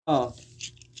Oh,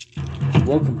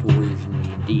 welcome to Warriors in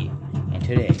D&D, and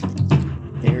today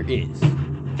there is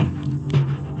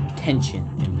tension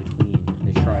in between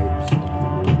the tribes of the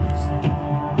warriors.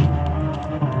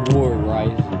 War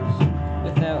rises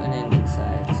without an end in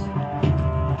sight.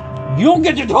 You don't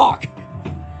get to talk!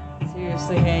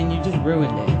 Seriously, Han, you just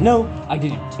ruined it. No, I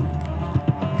didn't.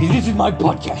 Because this is my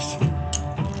podcast.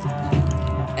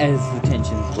 As the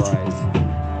tensions rise,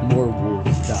 more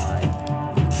wolves die.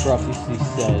 Prophecy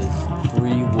says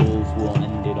 3 wolves will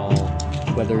end it all,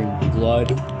 whether in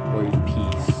blood or in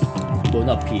peace. Well,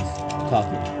 not peace,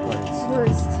 talking, words.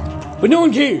 Words. But no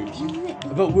one cares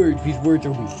about words, because words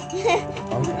are weak.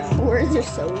 Words are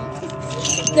so weak.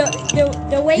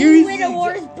 The way Here's you win a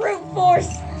war is brute force.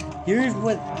 Here's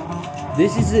what...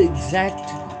 This is the exact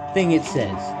thing it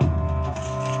says.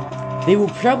 They will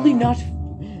probably not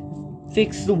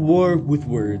fix the war with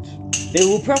words. They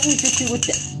will probably fix it with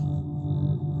death.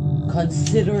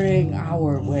 Considering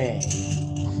our way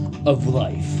of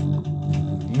life,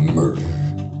 murder,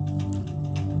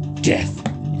 death,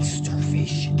 and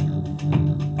starvation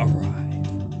arrive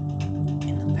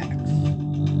in the packs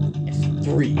as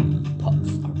 3 pups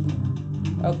are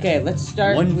born. Okay, let's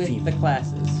start 1 with female the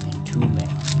classes. and 2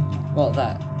 males. Well,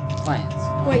 the clans.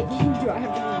 Wait, do I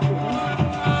have to read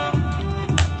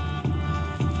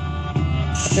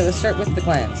Okay, let's start with the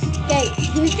clans. Okay,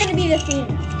 who's gonna be the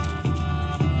female?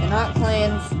 They're not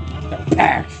clans. They're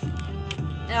packs.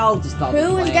 I'll just call them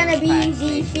Who is clans, gonna be pack the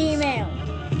stations. female?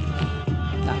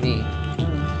 Not me.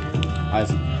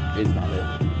 Isaac is not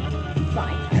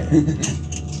Fine.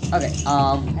 Okay,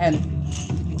 and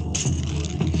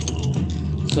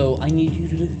So I need you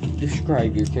to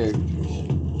describe your characters.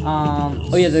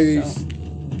 Oh yeah, there's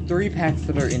 3 packs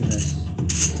that are in this.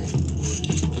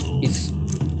 It's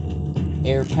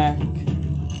air pack.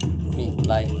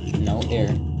 like No air.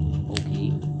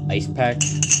 Okay. Ice pack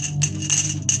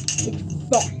It's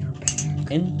fire.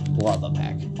 and lava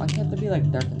pack. why can't they be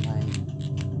like dark and light?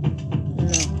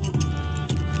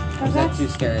 Cause Is that that's, too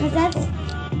scary? cause that's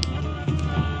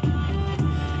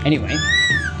Anyway,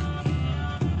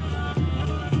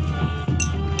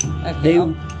 Okay,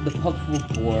 the pups were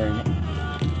born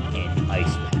in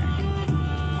ice pack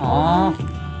Aww.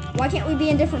 why can't we be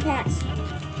in different packs?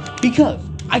 because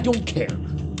I don't care.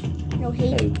 No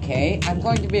hate. Okay, I'm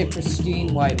going to be a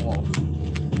pristine white wolf.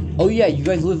 Oh yeah, you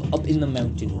guys live up in the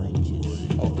mountain ranges.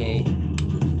 Okay.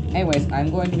 Anyways, I'm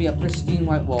going to be a pristine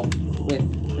white wolf with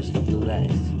crystal blue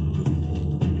eyes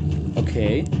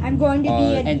Okay. I'm going to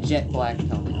be and jet black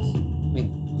toenails. I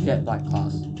mean, jet black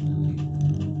claws.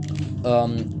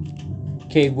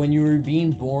 Okay, when you were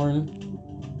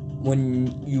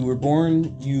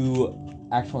born, you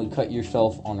actually cut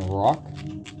yourself on a rock.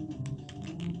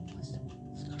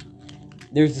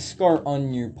 There's a scar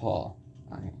on your paw.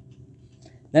 Okay.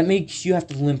 That makes you have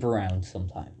to limp around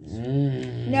sometimes.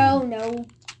 no.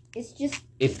 It's just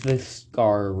If the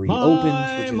scar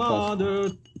reopens, which is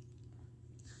possible.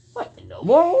 What in the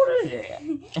world is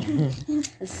it?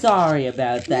 Sorry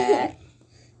about that.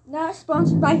 not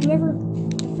sponsored by whoever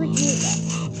freaking made that.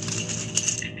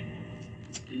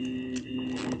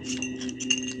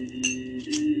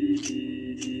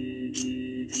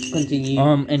 Continue.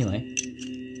 Anyway.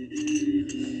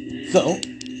 So.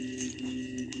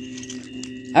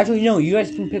 Actually, no, you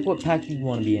guys can pick what pack you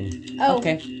want to be in. Oh,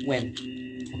 Okay, win.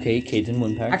 Okay, Kate's in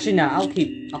 1 pack. Actually, no, I'll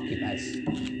keep ice.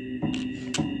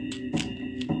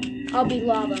 I'll be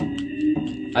lava.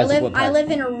 Isaac, what I pack?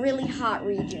 live in a really hot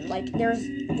region. Like there's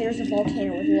a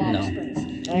volcano with lava No. springs.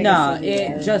 And I No, can see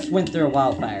it just went through a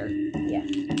wildfire. Yeah.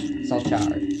 It's all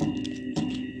charred.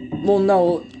 Well,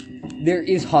 no, there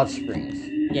is hot springs.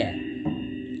 Yeah.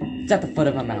 It's at the foot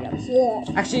of a mountain. Yeah.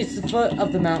 Actually, it's the foot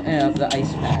of the mountain of the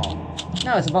ice pack.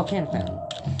 No, it's a volcanic mountain.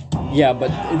 Yeah,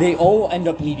 but they all end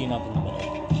up meeting up in the middle.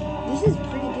 This is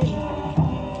pretty good.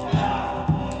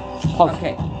 Pause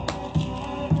Okay. it.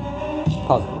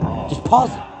 Pause it. Just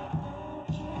pause it.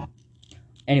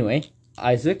 Anyway,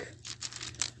 Isaac,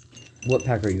 what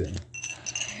pack are you in?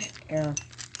 Air.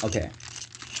 Okay.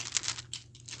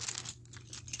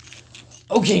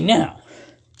 Okay, now.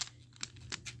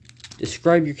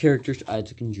 Describe your characters,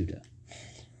 Isaac and Judah.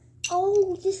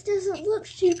 Oh, this doesn't look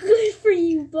too good for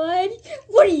you, bud.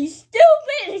 What are you,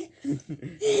 stupid?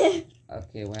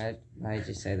 Okay, why did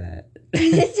you say that?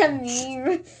 It's a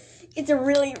meme. It's a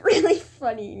really, really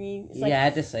funny meme. It's like, Yeah, I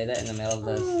had to say that in the middle of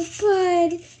this. oh,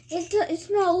 bud, it's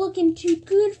not looking too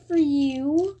good for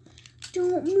you.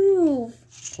 Don't move.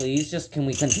 Please, just can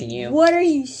we continue? What are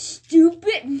you,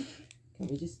 stupid? Can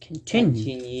we just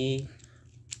Continue.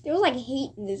 There was like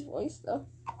hate in his voice, though.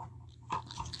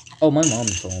 Oh, my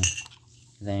mom's home.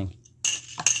 I think.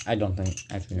 I don't think.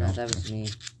 Actually, no. No, that was me.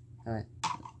 No,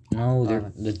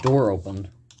 Alright. the door opened.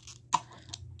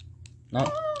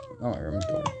 Not my room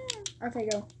door. Okay,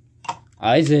 go.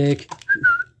 Isaac.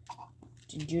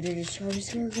 Did you describe his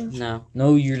character? No.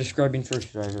 No, you're describing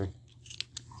first, Isaac.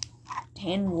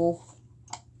 Tan wolf.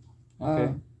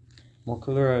 Okay. What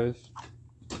color eyes?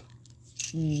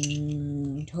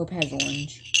 Topaz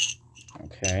orange.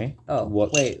 Okay. Oh,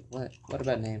 What- wait, what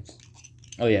about names?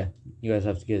 Oh yeah, you guys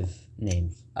have to give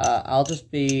names. I'll just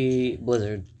be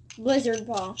Blizzard. Blizzard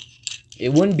paw.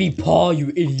 It wouldn't be Paw, you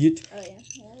idiot. Oh yeah.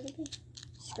 What would it be?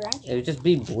 Scratch. It would just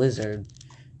be Blizzard.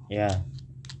 Yeah.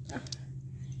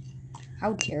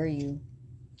 How dare you?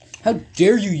 How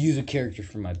dare you use a character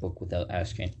from my book without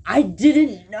asking? I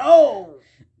didn't know!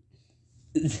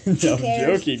 No, Who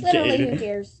cares? Literally, who Caden.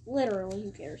 cares? Literally,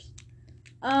 who cares?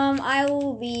 I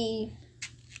will be.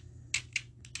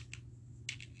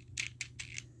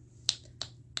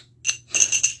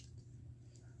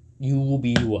 You will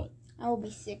be what? I will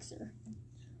be Sixer.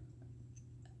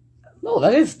 No,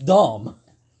 that is dumb.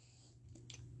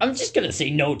 I'm just gonna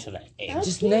say no to that name. Okay.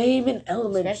 Just name an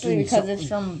element. Especially in because something. it's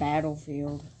from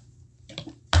Battlefield.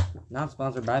 Not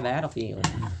sponsored by Battlefield.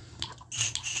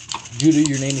 Judah,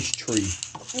 your name is Tree.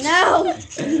 No!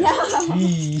 No!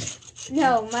 Tree.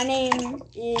 No, my name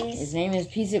His is. name is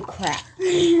Piece of Crap.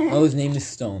 Oh, his name is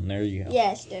Stone. There you go.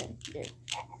 Yes, dude.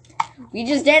 We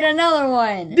just did another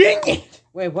one! Dang it!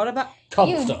 Wait, what about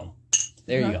Cobblestone.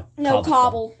 There you go. No Cobblestone.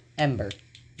 cobble. Ember?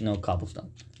 No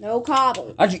cobblestone. No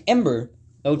cobble. Actually, Ember.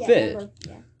 That would Yeah, fit. Ember,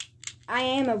 yeah. I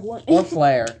am a woman. Or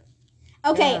Flare?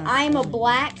 Okay, Yeah. I'm a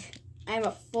black. I'm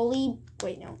a fully.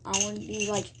 Wait, no. I want to be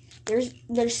like.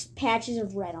 There's patches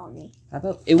of red on me. How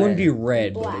about It wouldn't be Flare?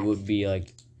 red, but Black. it would be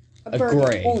like a burgundy.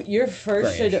 gray. Oh, your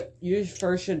first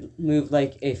Grayish. should move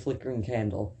like a flickering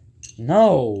candle.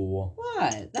 No.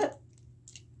 What?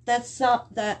 That's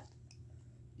not that.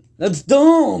 That's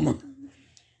dumb.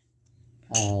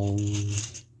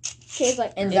 Okay,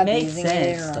 like. Ends It up makes using it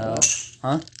in sense our though.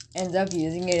 book. Ends up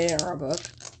using it in our book.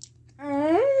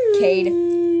 Cade.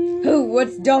 Who?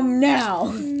 What's dumb now?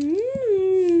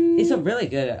 He's so really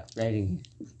good at writing.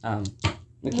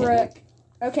 Mechanic. Brick.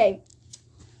 Okay.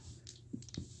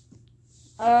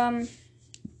 I'm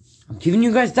giving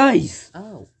you guys dice.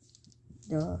 Oh,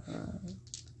 Duh.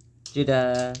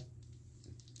 Judah.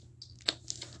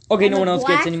 Okay, I'm no a one else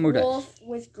black gets any more dice. wolf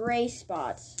with gray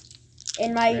spots.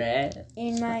 In my. Red.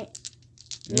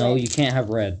 No, you can't have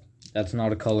red. That's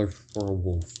not a color for a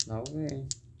wolf. No way.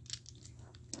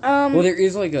 Well, there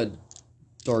is like a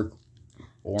dark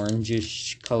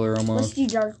orangish color Let's almost. do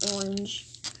dark orange.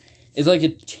 It's like a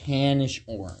tannish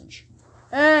orange.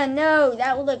 No,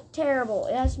 that would look terrible.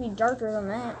 It has to be darker than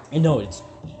that. I know it's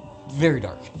very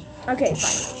dark. Okay,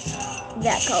 fine.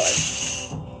 That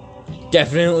color.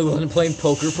 Definitely wasn't playing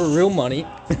poker for real money.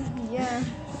 Yeah.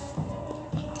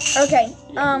 Okay,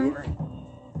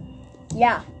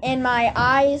 yeah, and my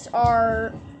eyes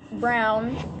are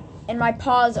brown, and my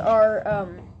paws are,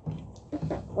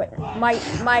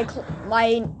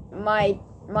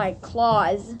 my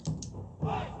claws,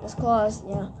 those claws,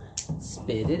 yeah,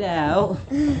 Spit it out.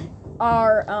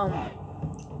 are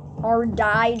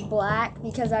dyed black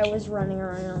because I was running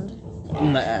around.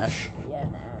 Mash. Yeah,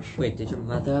 Nash. Wait, did your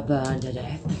mother burn to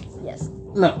death? Yes.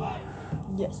 No.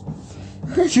 Yes.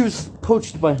 She was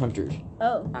poached by hunters.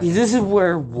 Oh. This is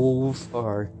where wolves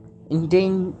are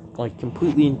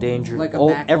completely endangered. Like a All-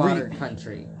 backwater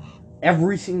country.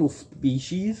 every single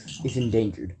species is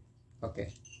endangered. Okay.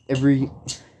 Every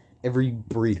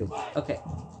breed of. Okay.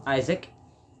 Isaac.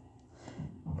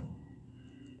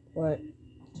 What?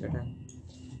 It's your turn.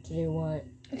 To do what?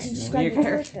 To describe your your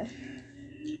character. character.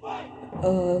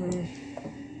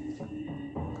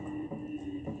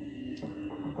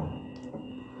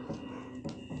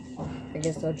 I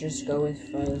guess I'll just go with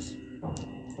fuzz.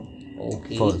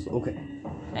 Okay. Fuzz. Okay.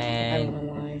 I And don't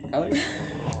know why. color.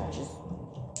 Just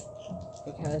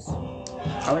because.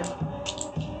 Color.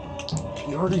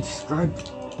 You already described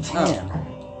tan.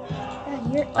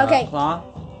 Yeah, you're, okay. Claw.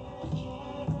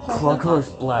 Claw color's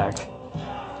black. I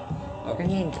Okay.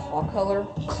 mean, claw color?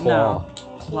 Claw. No.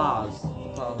 Claws.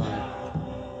 Claws on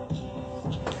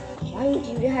Why would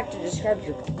you have to describe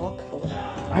your claw color?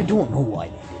 I don't know why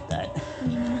they did that.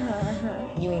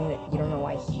 You mean that you don't know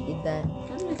why he did that? it.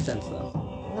 That makes sense though.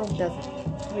 No, it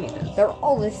doesn't. I mean, it does. They're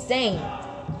all the same.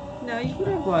 No, you could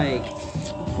have like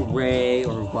gray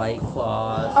or white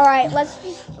claws. All right, let's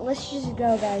just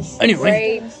go, guys.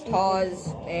 Anyway. Gray,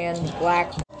 paws, and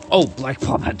black. Oh, black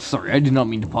paw pad. Sorry, I did not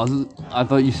mean to pause it. I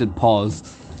thought you said pause.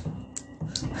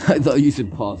 I thought you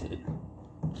said pause it.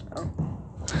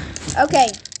 Okay.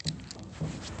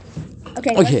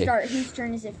 Okay, Okay. let's start. Whose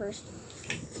turn is it first?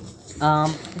 Well,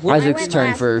 Isaac's I went turn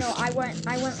last.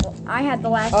 first. No, I had the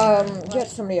last turn. Get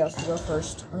somebody else to go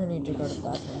first. I need to go to the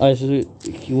bathroom.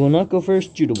 Isaac, you will not go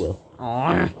first. Judah will.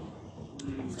 aw,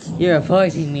 you're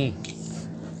avoiding me.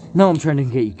 No, I'm trying to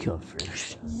get you killed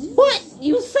first. What?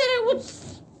 You said I would.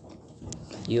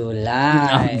 You I'm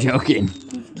lied. joking.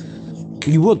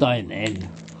 You will die in the end.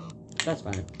 That's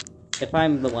fine. If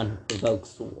I'm the one who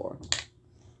provokes the war,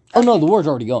 Oh no, the war's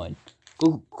already going.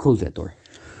 Go close that door.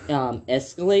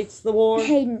 escalates the war.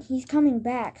 Hayden, he's coming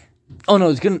back. Oh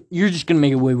no, you're just gonna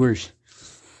make it way worse.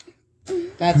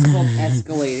 That's called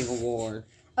escalating a war.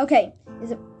 Okay,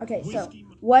 okay? So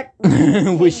what?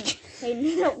 Whiskey.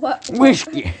 Hayden, what?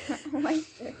 Whiskey.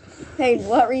 Hayden,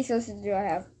 what resources do I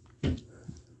have?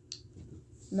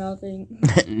 Nothing.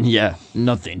 Yeah,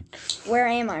 nothing. Where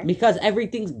am I? Because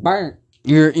everything's burnt.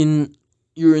 You're in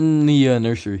the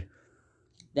nursery.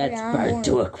 That's Yeah, I'm burnt bored.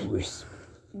 to a crisp.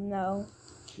 No.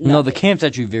 No, the camp's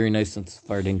actually very nice since the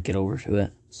fire didn't get over to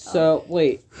it. So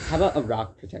wait, how about a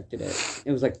rock protected it?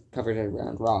 It was like covered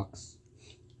around rocks.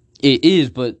 It is,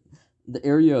 but the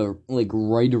area like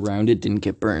right around it didn't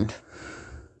get burned.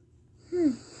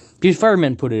 These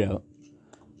firemen put it out.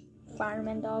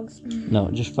 Firemen dogs.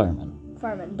 No, just firemen.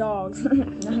 Firemen dogs. No,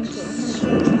 I'm kidding.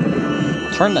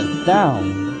 Turn that down.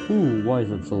 Ooh, why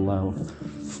is it so loud?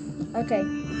 Okay.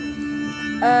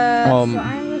 So Um.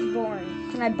 I was born.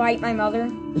 Can I bite my mother?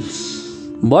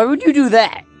 Why would you do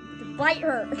that? To bite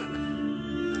her.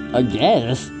 I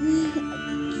guess.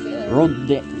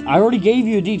 Good. I already gave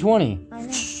you a D20. I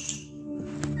know.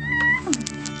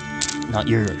 Not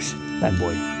yours, bad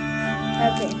boy.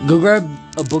 Okay. Go grab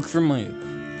a book from my.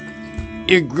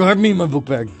 Here, grab me my book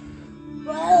bag.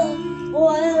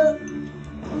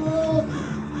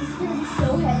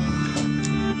 So heavy.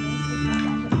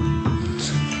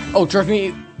 Oh, trust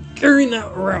me, carrying that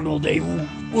around all day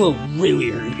will really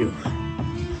hurt you.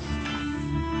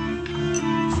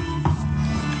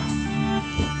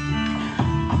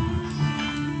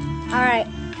 Alright.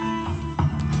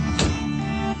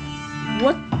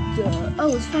 What the?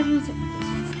 Oh, it's 5 minutes.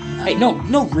 Hey,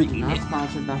 no reading Not it.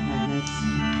 sponsored by Magnets.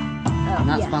 Oh,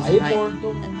 Not yeah. sponsored by Don't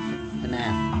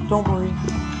FNAF. worry.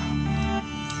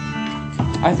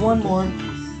 I have one more.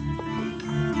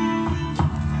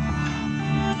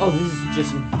 Oh, this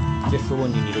is just for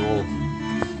when you need to roll.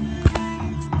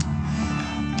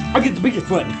 I get the biggest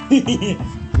one.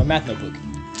 My math notebook.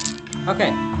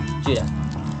 Okay, Judah.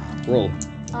 Roll.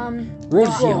 Roll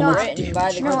to see how no, much I- damage.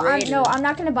 by the creator. no, I'm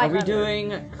not gonna Are bite we my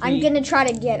doing? I'm gonna try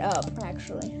to get up,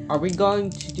 actually. Are we going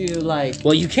to do like?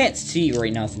 Well, you can't see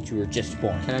right now since you were just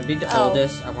born. Can I be the Oh.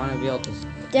 oldest? I want to be able to.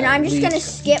 Then at I'm just gonna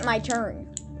least- skip my turn.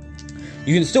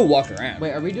 You can still walk around.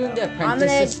 Wait, are we doing the I'm apprentice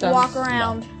gonna system? walk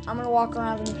around. I'm gonna walk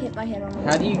around and hit my head on the wall.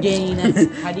 How do you gain?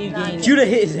 How do you Nine. gain? Judah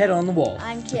hit his head on the wall.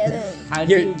 I'm kidding. How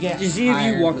do Here, you get? just see if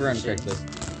higher you walk in around position? correctly.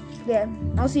 Yeah,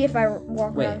 I'll see if I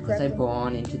walk Wait, around was I correctly.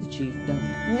 born into the chiefdom?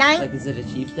 9, Like, is it a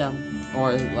chiefdom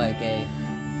or like a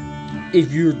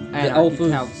If you're the anarchy alpha,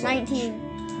 council? 19.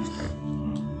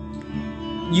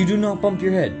 you do not bump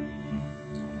your head.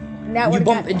 That You would've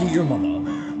bump got- into your mama.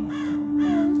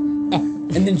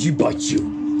 And then she bites you.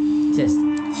 Just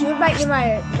She would bite me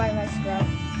by my scruff.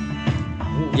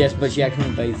 Yes, but she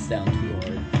actually bites down too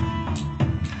hard.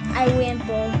 I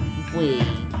wimple. wait,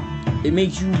 It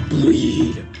makes you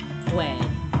bleed. when?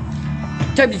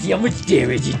 Time to see how much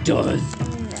damage it does.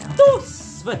 No.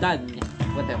 Whatever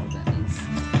that means.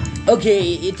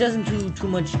 Okay, it doesn't do too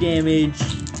much damage.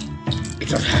 It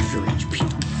does half your HP.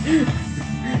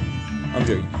 I'm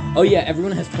joking. Oh yeah,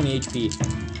 everyone has 20 HP.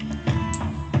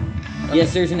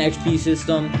 Yes, there's an XP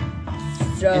system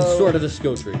and sort of a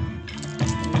skill tree.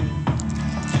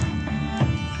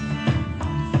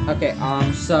 Okay,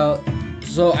 so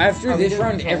So after Are we this doing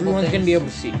round, controllable everyone's gonna be things? able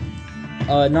to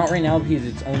see. Not right now because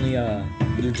it's only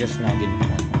you're just not getting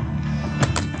more.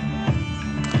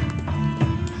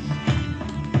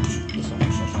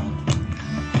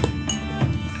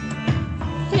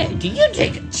 Hey, do you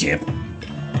take a chip?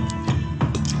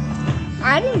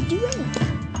 I didn't do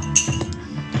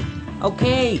anything.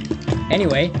 okay.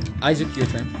 Anyway, Isaac, your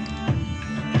turn.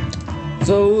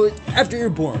 So after you're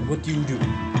born, what do you do?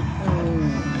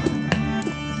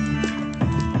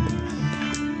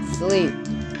 Sleep.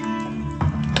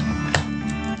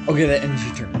 Okay, that ends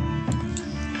your turn.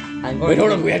 I'm Wait, hold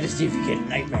going on. We have to see if you get a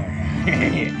nightmare.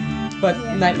 But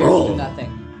Yeah. nightmares Roll. do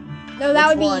nothing. No, that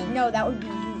Which would one? be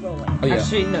you rolling. Oh yeah.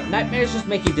 Actually, no. Nightmares just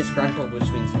make you disgruntled, which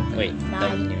means nothing. Wait, that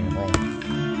wasn't even roll.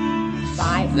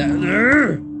 5,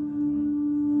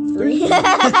 3,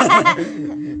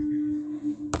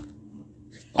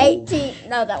 18.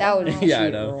 No, that That was was wrong. Yeah, I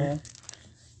cheap know. roll.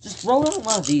 Just roll on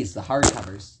one of these, the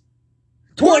hardcovers.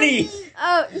 20!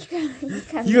 Oh, you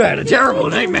You had a terrible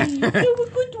nightmare.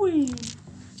 Good way.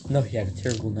 No, he had a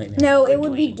terrible nightmare. No, it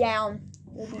would be down.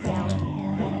 It would be down.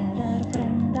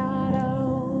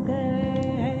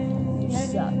 You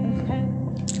suck.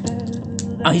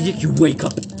 Isaac, you wake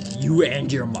up. You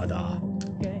and your mother.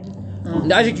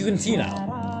 Isaac, you can see now.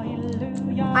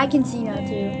 I can see now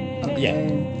too. Yeah.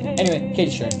 Anyway,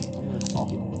 Katie's turn.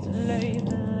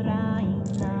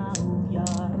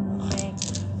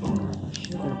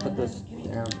 I'm gonna put this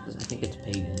down because I think it's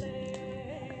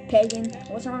pagan. Pagan.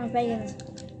 What's wrong with pagans?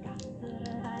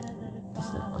 It's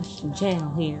a Christian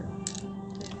channel here.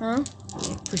 Huh?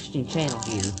 Yeah, Christian channel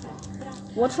here.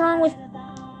 What's wrong with...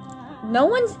 No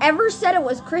one's ever said it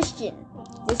was Christian.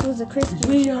 This was a Christian.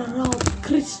 We are all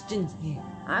Christians here.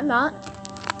 I'm not.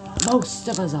 Most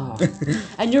of us are.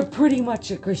 And you're pretty much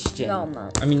a Christian. No, I'm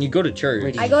not. I mean, you go to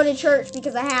church. I go to church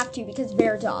because I have to, because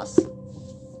Veritas.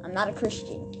 I'm not a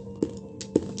Christian.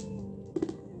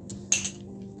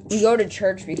 We go to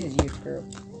church because youth group.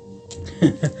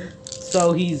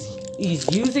 So he's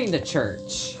using the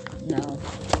church. No.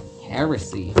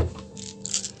 Heresy.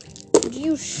 Would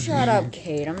you shut up,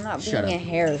 Kate? I'm not Shut being a up.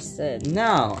 heretic.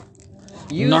 No.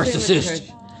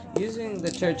 Narcissist. Using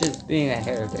the church as being a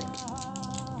heretic.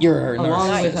 You're a Along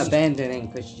narcissist. with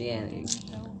abandoning Christianity.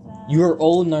 You're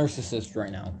all narcissist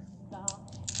right now.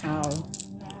 Ow.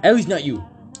 At least not you.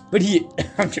 But he...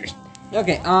 I'm kidding.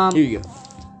 Okay, Here you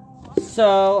go.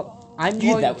 so I'm Use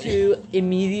going that one. to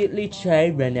immediately try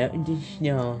run out into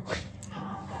snow.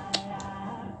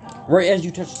 Right as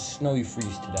you touch the snow, you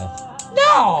freeze to death.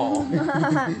 No!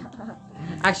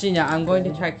 Actually, no, I'm going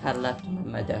to try cuddle up to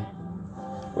my mother.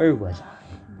 Where was I?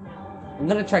 I'm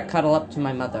gonna try cuddle up to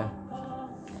my mother.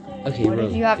 Okay, Why roll.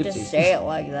 did you have to Oopsies. say it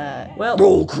like that? Well,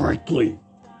 Roll correctly.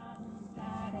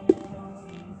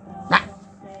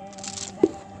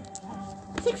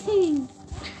 16.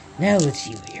 Now let's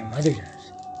see what your mother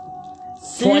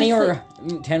does. 20 or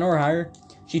 10 or higher.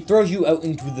 She throws you out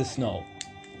into the snow.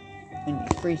 And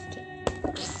you freezed it.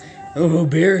 Oh,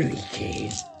 barely,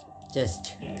 Kate.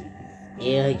 just,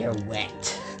 ew, you're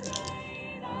wet.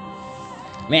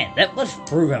 Man, that must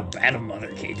prove how bad a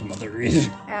mother Kate's mother is.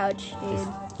 Ouch, dude.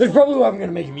 That's probably why I'm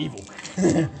gonna make him evil.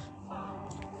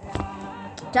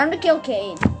 Time to kill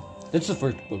Cade. That's the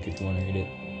first book if you want to read it.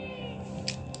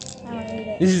 I want to read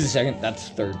it. This is the second, that's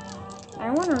the third. I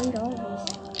want to read all of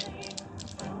these.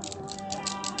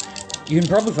 You can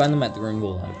probably find them at the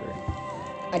Greenville Library.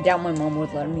 I doubt my mom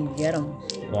would let me get them.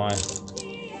 Why?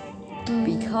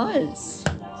 Because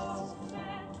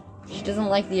she doesn't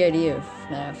like the idea of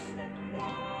FNAF.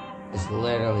 This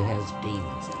literally has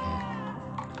demons in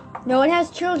there. No, it has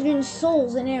children's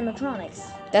souls and animatronics.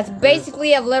 That's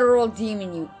basically a literal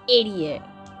demon, you idiot.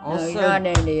 No, Also, you're not an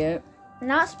idiot.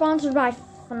 Not sponsored by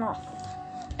FNAF.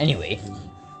 Anyway.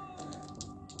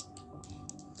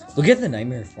 Look at the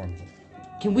nightmare formula.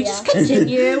 can we Yeah. just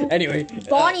continue? Anyway.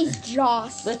 Bonnie's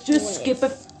jaws. Let's just skip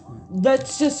it.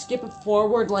 Let's just skip it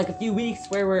forward like a few weeks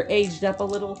where we're aged up a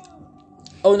little.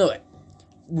 Oh no,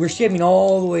 we're skipping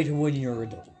all the way to when you're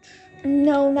adult.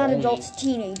 No, not Bonnie. adults,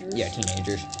 teenagers. Yeah,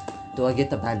 teenagers. Do I get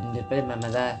the remember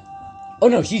that? Oh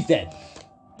no, she's dead.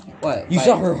 What? You by-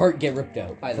 saw her heart get ripped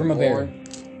out by the from a bear. boar?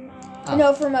 Oh.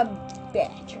 No, from a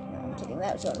badger. No, I'm kidding.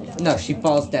 That was only from No, she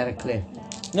falls down a cliff.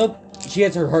 Nope, she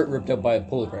has her heart ripped out by a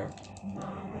polar bear.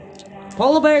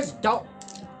 Polar bears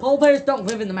don't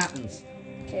live in the mountains.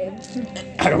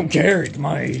 Cade. I don't care, it's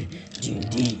my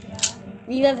D&D.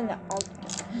 We live in the Arctic.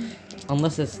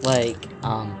 Unless it's like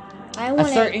I a want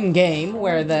certain game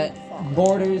where the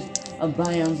borders of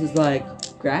biomes is like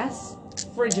grass,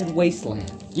 frigid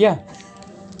wasteland. Yeah.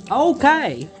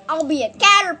 Okay. I'll be a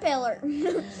caterpillar.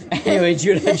 Anyway,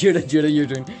 Judah, your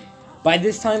turn. By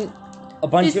this time, a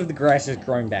bunch of the grass is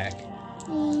growing back.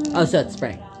 Oh, so it's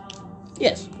spring.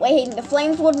 Yes. Wait, Hayden, the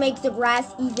flames would make the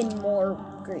grass even more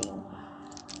green.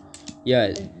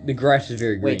 Yeah, the grass is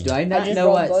very green. Wait, do I I not just know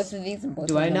rolled what? both of these and both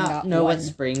Do of I them not got know what one.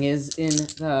 spring is in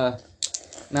the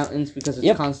mountains because it's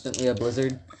Yep. constantly a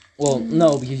blizzard? Well,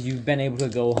 no, because you've been able to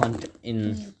go hunt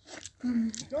in...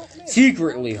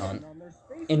 secretly hunt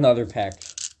in the other pack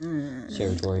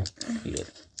territory. Eat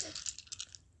it.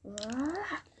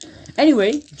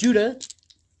 Anyway, Judah,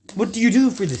 what do you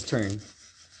do for this turn?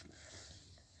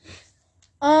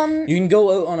 You can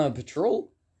go out on a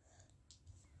patrol.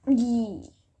 Yeah.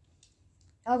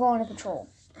 I'll go on a patrol.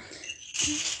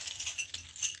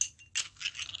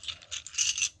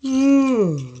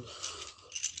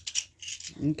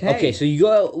 Okay, so you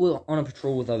go out on a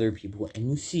patrol with other people, and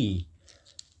you see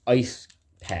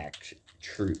ice-packed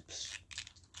troops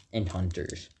and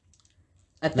hunters.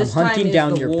 At I'm this time, hunting is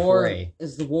down the your war, prey.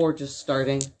 Is the war just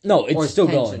starting? No, it's Or still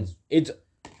tensions? going.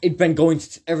 It's been going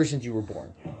ever since you were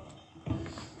born.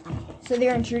 So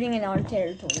they're intruding in our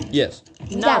territory. Yes.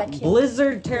 We No, gotta kill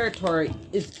blizzard territory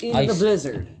is in the Ice.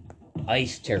 blizzard.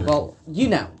 Ice territory. Well, you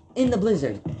know, in the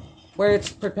blizzard, where it's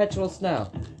perpetual snow.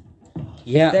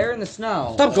 yeah. They're in the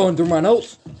snow. Stop going through my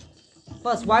notes.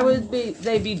 Plus, why would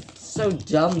they be so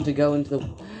dumb to go into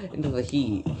the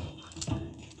heat?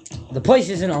 The place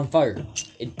isn't on fire.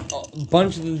 A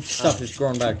bunch of the stuff is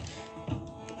growing back.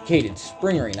 Kate, it's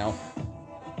spring right now.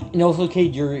 And also,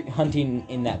 Kate, you're hunting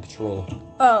in that patrol.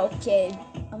 Oh, kid.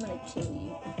 I'm gonna kill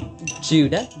you.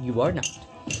 Judah, you are not.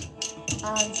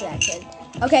 It's that kid.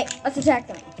 Okay, let's attack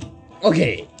them.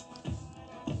 Okay.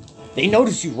 They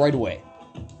notice you right away.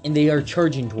 And they are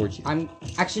charging towards you. I'm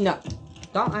actually not.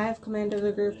 Don't I have command of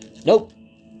the group? Nope.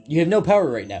 You have no power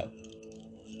right now.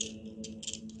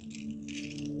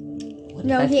 What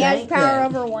No, if I he has drank power it?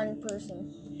 over one person.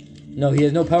 No, he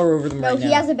has no power over them No, right now.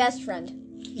 he has a best friend.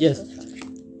 Yes.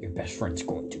 Your best friend's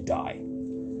going to die.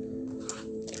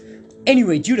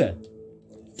 Anyway, Judah,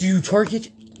 do you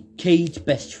target Kate's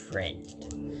best friend?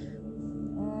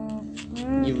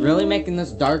 You really making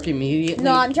this dark immediately?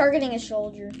 No, I'm targeting a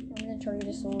soldier. I'm gonna target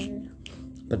a soldier.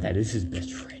 But that is his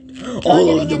best friend.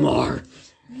 All of them are.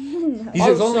 He Oh,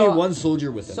 has only so- one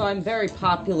soldier with him. So I'm very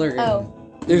popular. Oh,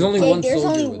 There's only okay, one there's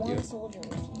soldier only with one you. soldier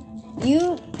with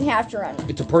you. You have to run.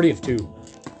 It's a party of 2.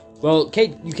 Well,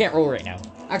 Kate, you can't roll right now.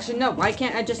 Actually, no. Why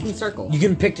can't I just encircle? You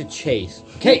can pick to chase.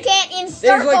 You Kate, can't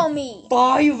encircle like- me.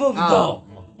 5 of Oh.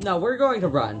 them. No, we're going to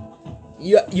run.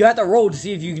 You have to roll to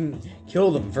see if you can kill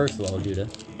them first of all, Judah.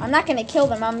 I'm not gonna kill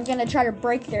them. I'm gonna try to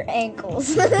break their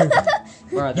ankles. Bro, You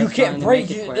that's can't trying to break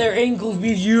make it their work. ankles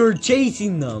because you're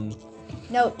chasing them.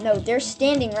 no, they're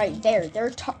standing right there.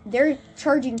 They're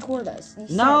charging toward us. You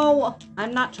said- No,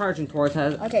 I'm not charging towards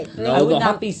her. Okay. I would the not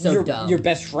hunt- be so your, dumb. Your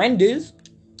best friend is.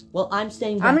 Well, I'm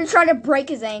staying. I'm back. gonna try to break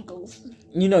his ankles.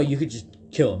 You know, you could just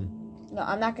kill him. No,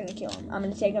 I'm not gonna kill him. I'm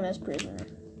gonna take him as prisoner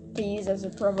to use as a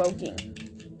provoking.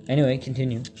 Anyway,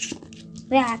 continue.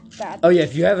 Yeah, bad. Oh yeah,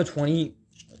 if you have a 20,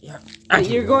 yeah. But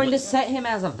you're going to set him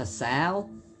as a vassal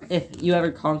if you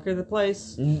ever conquer the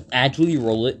place. Actually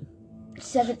roll it.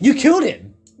 17. You killed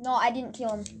him. No, I didn't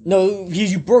kill him. No,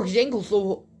 because you broke his ankle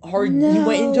so hard he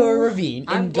went into a ravine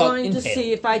and I'm got going to impaled.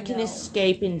 see if I can No.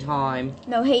 escape in time.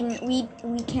 No, Hayden, we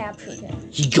captured him.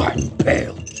 He got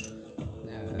impaled.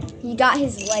 He got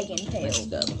his leg Messed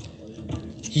impaled. up.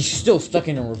 He's still stuck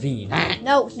in a ravine.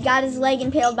 No, he got his leg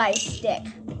impaled by a stick.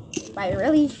 By a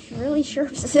really, really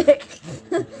sharp stick.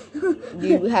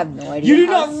 You have no idea. You did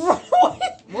how- not run away.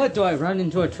 What, do I run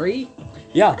into a tree?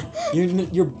 Yeah,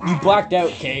 you blacked out,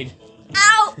 Cade.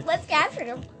 Ow! Let's capture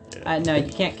him. No,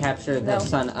 you can't capture the No.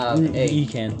 son of a... You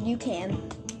can. You can.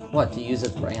 What, to use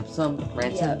as ransom?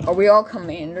 Ransom? Are we all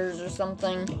commanders or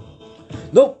something?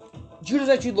 Nope. Judah's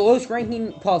actually the lowest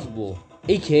ranking possible,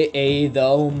 aka the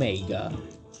Omega.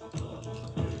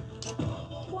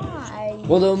 Why?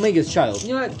 Well, the Omega's child.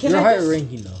 You know what, can You're I higher just-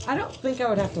 ranking though. I don't think I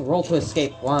would have to roll to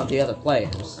escape one of the other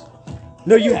players.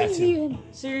 No, you have to.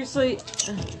 Seriously?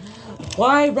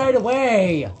 Why right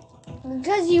away?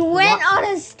 Because you went on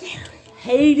a scary.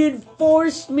 Hayden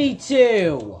forced me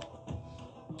to!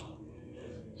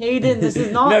 Hayden, this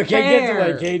is not No, Cade gets fair!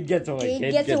 away. Cade gets away.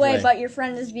 He gets away, but your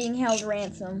friend is being held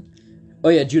ransom. Oh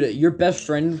yeah, Judah, your best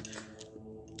friend.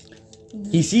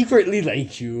 He secretly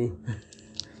likes you.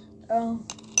 Oh.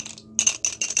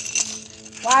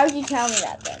 Why would you tell me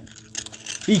that then?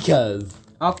 Because.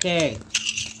 Okay.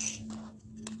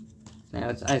 Now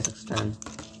it's Isaac's turn.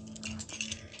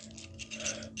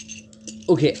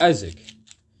 Okay, Isaac.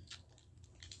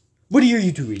 What are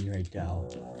you doing right now?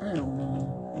 I don't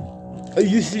know. Are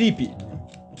you sleeping?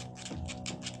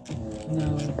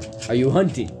 No. Are you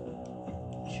hunting?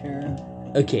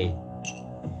 Sure. Okay.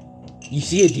 You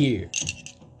see a deer.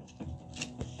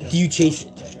 Do you chase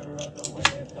it?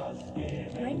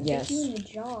 Right? Yes. Kick you in the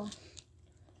jaw.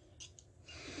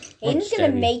 Or Hayden's stab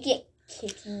gonna you. make it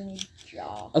kick you in the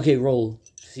jaw. Okay, roll.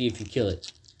 See if you kill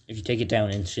it. If you take it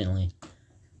down instantly.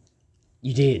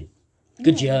 You did.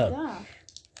 Good Oh my job. gosh.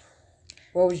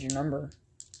 What was your number?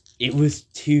 It was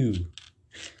 2.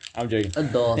 I'm joking. A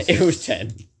dos. It was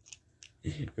 10.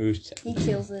 It was 10. He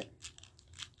kills it.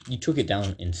 You took it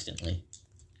down instantly.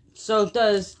 So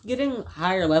does getting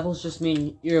higher levels just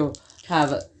mean you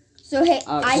have... So hey,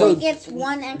 so- Isaac gets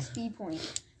 1 XP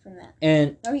point from that.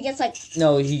 And No, he gets like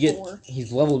no, 4.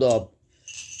 he's leveled up.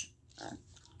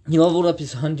 He leveled up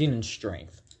his hunting and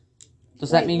strength.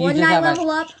 Does that mean you wouldn't just I have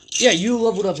level up? Yeah, you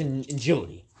leveled up in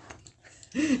agility.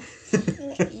 And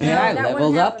I that leveled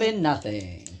wouldn't up happen. in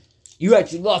nothing. You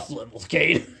actually lost levels,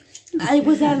 Cade. I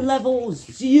was at level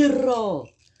 0.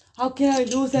 How can I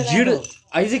lose that level? Judah,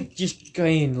 Isaac just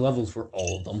gained levels for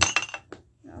all of them.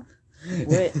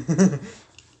 Wait.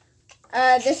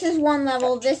 This is one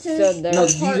level. This is. So there- No,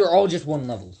 these are all just one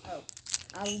levels.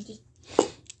 I'll just.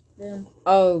 Boom.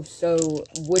 Oh, so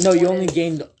which No, you one only is,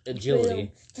 gained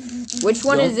agility. which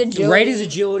one is agility? Red is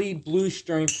agility, blue is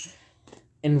strength,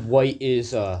 and white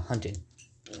is hunting.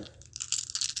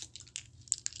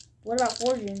 What about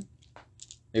foraging?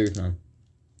 There's none.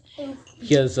 Oh.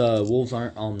 Because wolves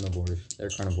aren't omnivores. They're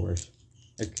carnivores.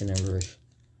 They're carnivorous.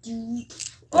 Wait,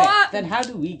 then how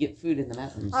do we get food in the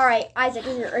mountains? All right, Isaac,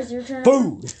 is your turn?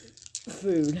 Food!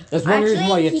 food. That's one reason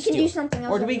why Actually, you have he to can do steal. something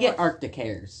else. Or do we if get he wants. Arctic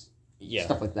hares? Yeah.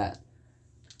 Stuff like that.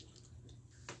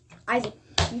 Isaac,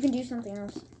 you can do something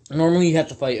else. Normally you have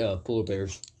to fight polar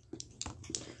bears.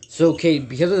 So, okay,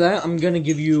 because of that, I'm gonna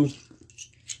give you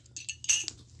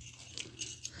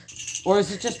Or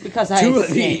is it just because I 2 of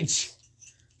escaped? each.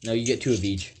 No, you get 2 of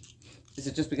each. Is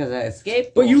it just because I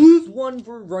escaped? But or- you lose 1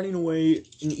 for running away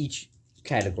in each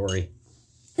category.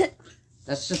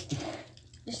 That's just...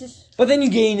 This is. But then you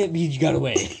gain it because you got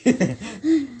away.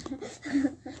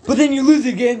 But then you lose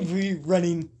again for you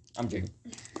running. I'm joking.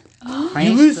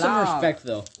 You lose some respect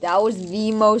though. That was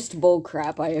the most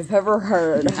bullcrap I have ever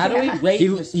heard. How do we rate He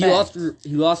respect?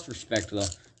 lost respect though.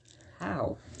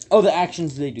 How? Oh, the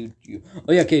actions they do to you.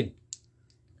 Oh yeah, kid.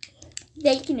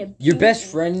 They can abuse Your best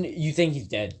you. friend, you think he's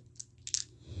dead.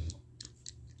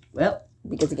 Well,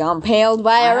 Because he got impaled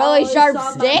by a I really always sharp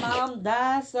saw stick. My mom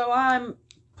die, so I'm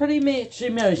pretty much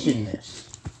emotionless.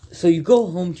 So you go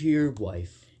home to your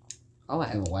wife. Oh, I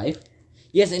have a wife.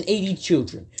 Yes, and 80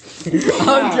 children.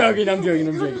 I'm joking.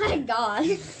 Oh my god.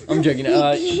 I'm joking.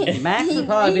 Max would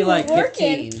probably be like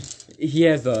Working. 15. He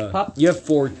has Pup. you have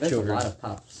 4 There's children. a lot of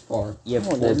pups. 4. You have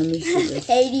Hold on, 4, let me see this.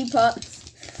 80 pups.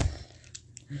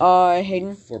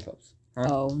 Hayden. 4 pups. Huh?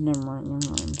 Oh, never mind.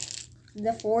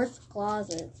 The 4th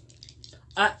closet.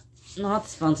 Not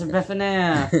sponsored by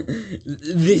FNAF.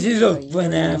 This is a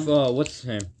FNAF. What's his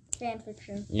name? Fan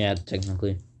fiction. Yeah,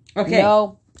 technically. Okay,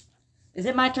 No, is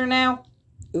it my turn now?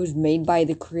 it was made by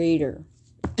the creator.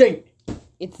 Dang.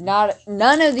 It's not.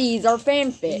 None of these are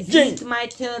fanfic. Is it my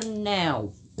turn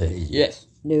now? Yes.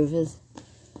 Novas.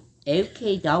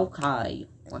 Okay, okay.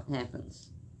 What happens?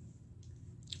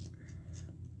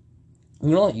 I'm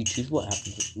gonna let you choose what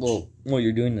happens. Well, what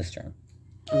you're doing this turn.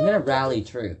 I'm gonna rally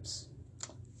troops.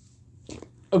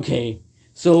 Okay.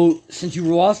 So since you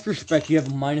lost respect, you have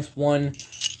a -1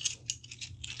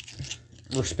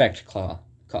 respect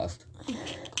cost.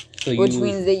 So Which lose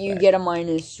means that you respect. get a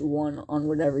 -1 on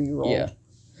whatever you roll. Yeah.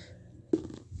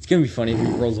 It's gonna be funny if he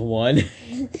rolls a 1.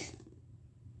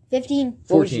 15. What was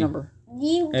 14. your number?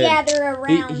 You Hey, gather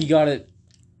around He got it.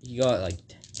 He got like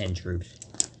 10 troops.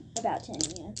 about 10,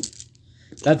 yeah.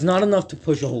 That's not enough to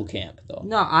push a whole camp, though.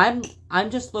 No, I'm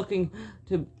just looking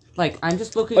to I'm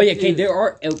just looking. Oh yeah, to... okay. There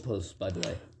are outposts, by the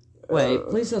way. Wait,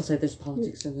 please don't say there's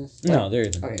politics in this. No, there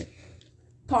isn't. Okay.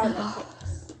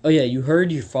 Politics. Oh yeah, you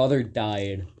heard your father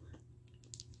died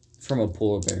from a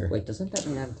polar bear. Wait, doesn't that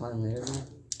mean I'm playing later now?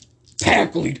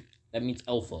 Pack lead. That means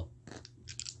alpha.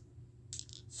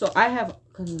 So I have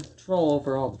control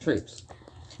over all the troops.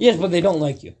 Yes, but they don't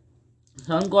like you.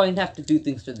 So I'm going to have to do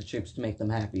things to the troops to make them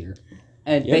happier.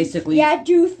 And Yep. basically Yeah,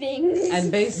 do things.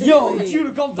 and basically Yo,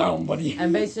 you calm down, buddy.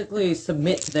 and basically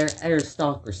submit to their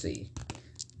aristocracy.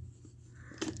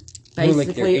 More like they're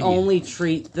Basically idiots. only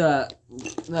treat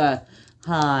the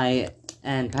high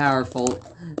and powerful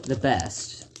the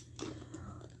best.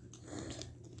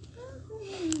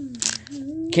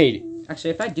 Okay,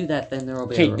 Actually, if I do that, then there will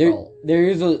be okay. a revolt. There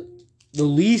is the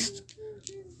least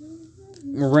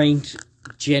ranked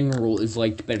general is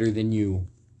liked better than you.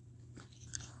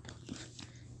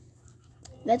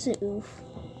 That's an oof.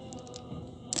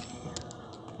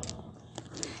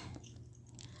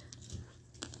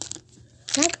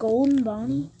 Is that Golden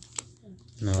Bonnie?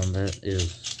 No,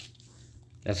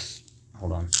 that's.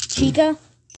 Hold on. Chica?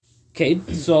 Okay,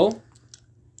 so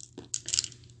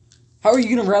how are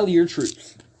you gonna rally your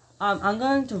troops? I'm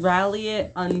going to rally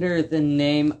it under the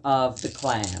name of the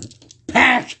clan.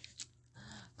 Pack.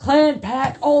 Clan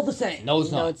pack, all the same. No,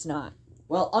 it's No, not. it's not.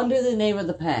 Well, under the name of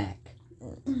the pack.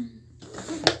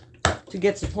 To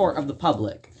get support of the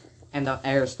public and the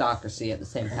aristocracy at the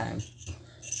same time.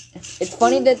 It's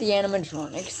funny that the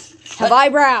animatronics have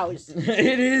eyebrows.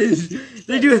 It is.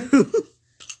 They do.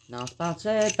 Not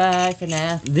sponsored by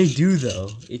FNAF. They do though.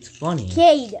 It's funny.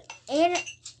 Cade.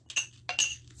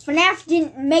 FNAF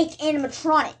didn't make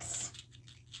animatronics.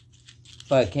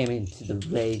 But it came into the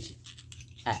rage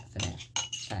at FNAF.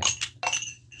 Sorry.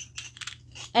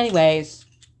 Anyways,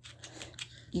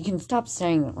 You can stop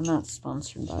saying that we're not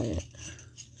sponsored by it.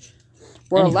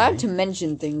 We're Anyway. allowed to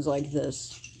mention things like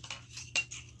this.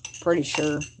 Pretty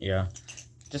sure. Yeah.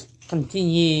 Just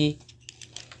continue.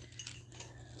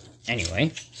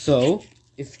 Anyway, so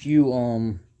if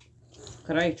you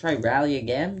Could I try rally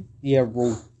again? yeah,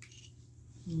 roll.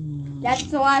 That's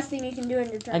the last thing you can do in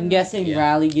your turn. I'm guessing Yeah.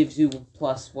 rally gives you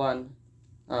 +1.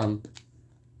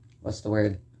 What's the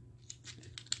word?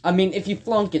 I mean, if you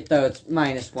flunk it though, it's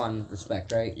 -1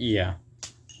 respect, right? Yeah.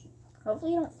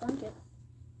 Hopefully you don't flunk it.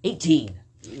 18.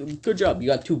 Good job. You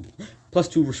got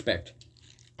 +2 respect.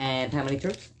 And how many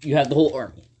troops? You have the whole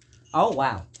army. Oh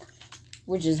wow.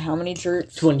 Which is how many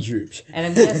troops? 20 troops. And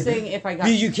I'm guessing if I got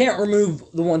You can't remove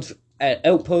the ones at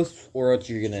outposts, or else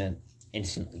you're gonna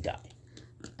instantly die.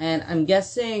 And I'm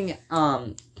guessing,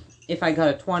 if I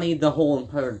got a 20, the whole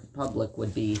public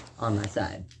would be on my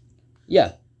side.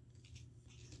 Yeah.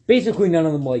 Basically, none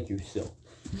of them like you still.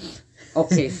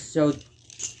 Okay, so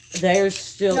they're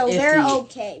still No, iffy. they're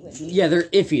okay with me. Yeah, they're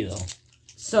iffy though.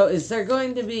 So is there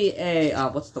going to be a,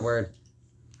 what's the word?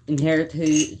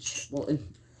 Inheritage,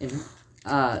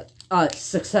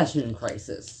 succession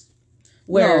crisis.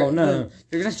 Where No.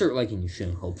 They're gonna start liking you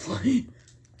soon, hopefully.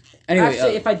 Anyway,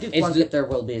 Actually, if I do it's flunk the- it, there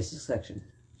will be a succession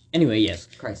Anyway, yes.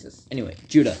 crisis. Anyway,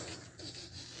 Judah.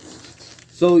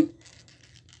 So,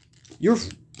 your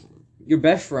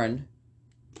best friend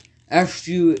tells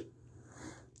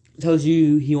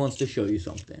you he wants to show you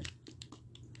something.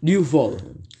 Do you follow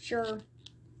him? Sure.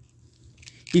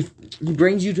 He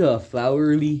brings you to a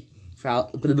flowery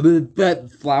Flowery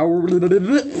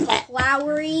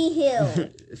Hill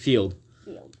field.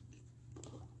 field.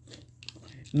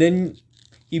 Then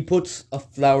he puts a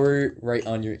flower right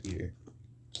on your ear.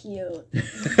 Cute.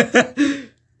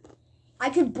 I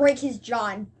could break his jaw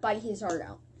and bite his heart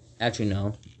out. Actually,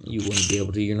 no, you wouldn't be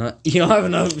able to. You don't have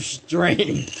enough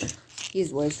strength.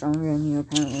 He's way stronger than you,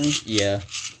 apparently. Yeah,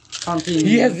 Continue.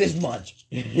 he has this much.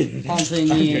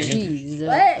 Continue. Jeez.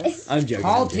 What? I'm joking.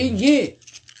 Continue.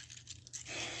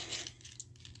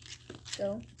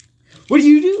 So, What do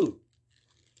you do?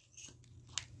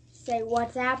 say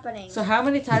what's happening. So how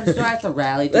many times do I have to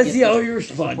rally to Let's get see how the you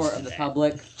respond. support of the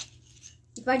public?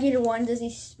 If I get a 1, does he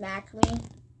smack me?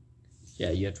 Yeah,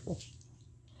 you have to roll.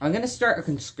 I'm gonna start a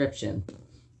conscription.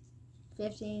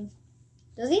 15.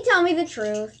 Does he tell me the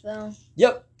truth, though?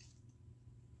 Yep.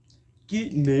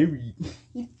 Get married.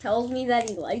 He tells me that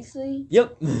he likes me?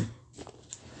 Yep.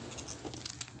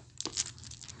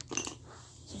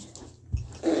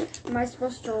 Am I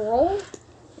supposed to roll?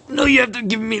 No, you have to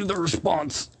give me the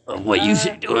response of what you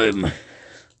say to him.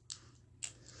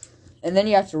 And then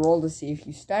you have to roll to see if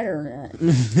you stutter or not.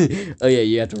 Oh yeah,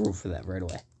 you have to roll for that right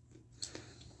away.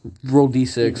 Roll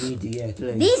d6.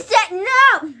 These set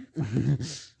no!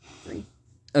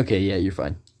 Okay, yeah, you're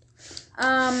fine.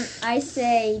 I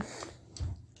say,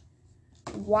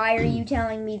 why are you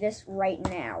telling me this right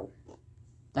now?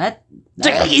 That's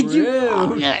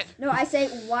rude. No, I say,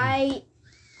 why...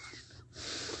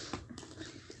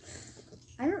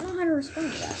 I don't know how to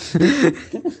respond to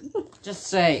that. Just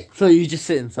say. So you just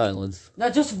sit in silence. Now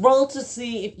just roll to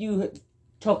see if you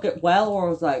took it well or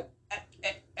was like,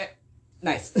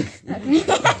 nice.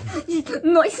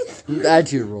 Nice.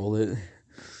 That's your roll it.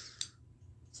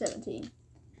 17.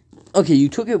 Okay, you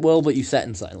took it well, but you sat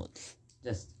in silence.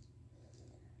 Just.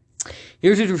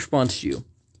 Here's his response to you.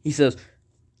 He says,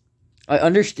 I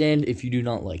understand if you do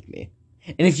not like me.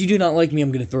 And if you do not like me,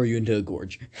 I'm going to throw you into a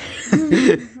gorge.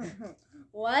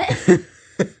 What?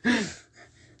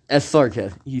 As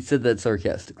sarcasm. He said that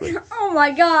sarcastically. Oh my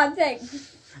god,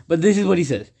 thanks. But this is what he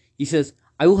says. He says,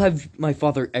 I will have my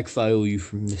father exile you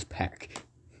from this pack.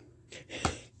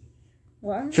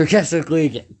 What? Sarcastically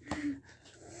again.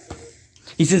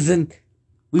 He says, then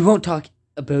we won't talk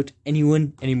about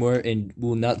anyone anymore and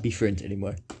will not be friends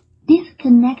anymore.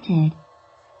 Disconnected.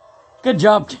 Good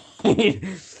job, Kate.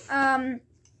 I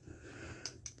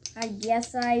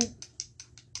guess I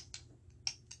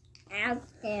ask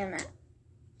him.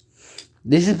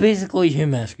 This is basically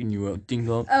him asking you out, Ding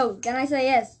Dong. Oh, then I say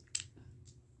yes.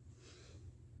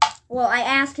 Well, I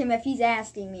ask him if he's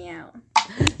asking me out.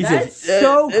 He That's says,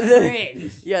 so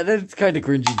cringe. Yeah, that's kind of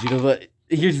cringy, Gino, but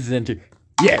here's his answer.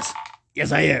 Yes.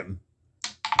 Yes, I am.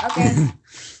 Okay.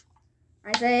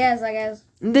 I say yes, I guess.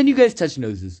 And then you guys touch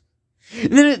noses.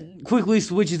 And then it quickly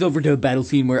switches over to a battle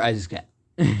scene where Isaac's cat.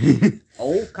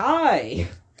 Okay.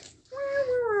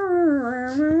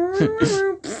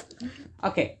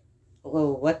 Okay.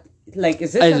 Well, what? Like,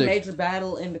 is this Isaac. a major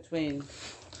battle in between?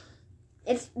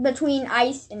 It's between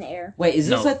ice and air. Wait, is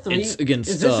this No, a three? it's against,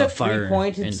 is this a fire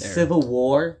three-pointed and air. civil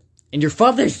war? And your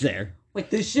father's there. Wait,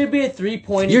 this should be a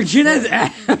three-pointed. Your chin has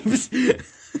abs.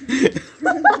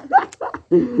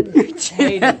 Your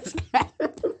chin has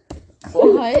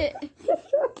What?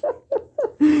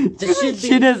 This should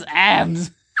chin be. has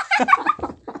abs.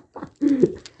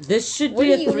 This should What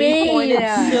be a do you 3-pointed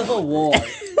mean? civil war.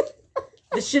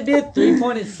 This should be a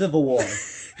 3-pointed civil war.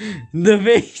 The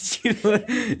face. Do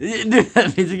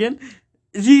that face again.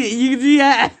 See, you can see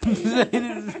abs.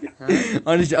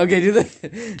 Honestly, okay, do the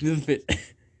face.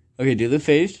 Okay, do the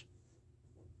face.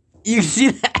 You can see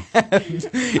the abs.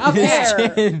 Up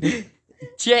there.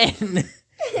 Chin.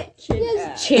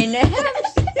 Chin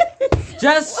abs?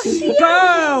 Just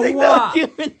go! Walk.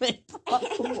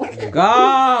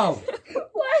 Go! 1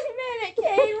 minute,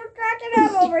 Kane. We're cracking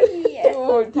up over here.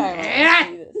 Oh, time. I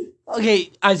wanna see this. Okay,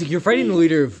 Isaac, you're fighting the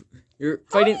leader of. You're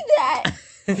fighting. How is that?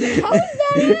 How is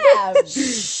that abs?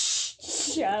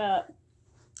 Shut up.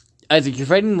 Isaac, you're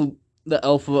fighting the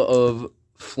alpha of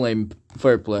Fire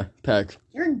Pack.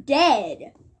 You're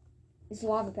dead. It's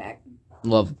lava pack.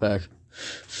 Lava Pack.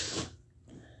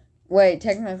 Wait,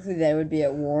 technically they would be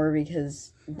at war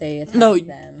because they attacked No.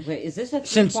 them. Wait, is this a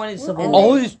Since 3-pointed civil And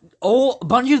war? a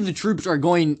bunch of the troops are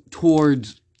going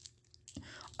towards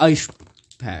Ice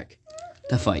Pack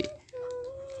to fight.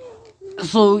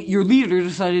 So your leader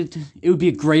decided it would be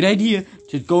a great idea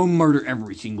to go and murder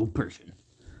every single person.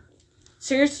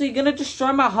 Seriously, you gonna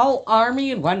destroy my whole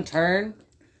army in one turn?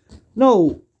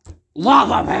 No,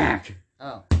 Lava Pack.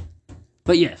 Oh.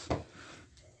 But yes,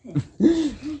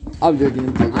 I'm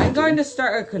joking. I'm going to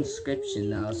start a conscription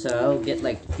though, so I'll get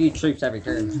like a few troops every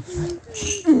turn.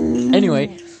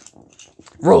 Anyway,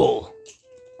 roll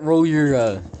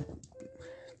your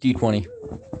D20.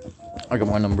 I got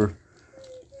my number.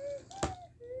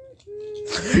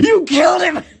 You killed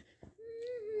him.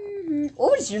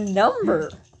 What was your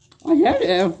number? I had to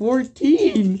have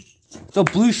 14. So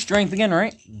blue strength again,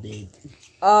 right?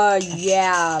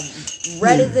 Yeah.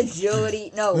 Red is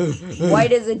agility. No,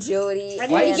 white is agility. I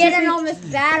Why didn't did get in on this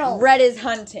battle. Red is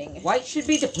hunting. White should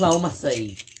be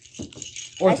diplomacy.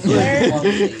 Or I swear.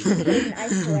 diplomacy. I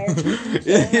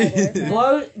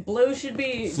swear. Blue should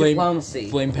be Flame- diplomacy.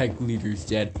 Flame Pack leader's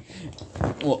dead.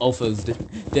 Well, Alpha's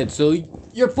dead, so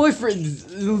your boyfriend's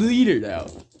the leader now.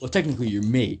 Well, technically your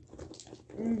mate.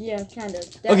 Yeah, kind of.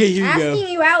 Okay, here you go. Asking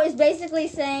you out is basically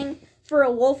saying, for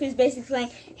a wolf, is basically saying,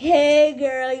 hey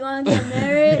girl, you want to get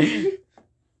married?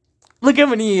 Look how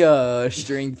many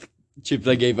strength chips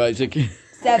I gave Isaac.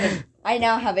 7. I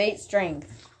now have 8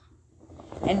 strength.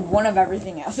 And 1 of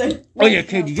everything else. Oh yeah,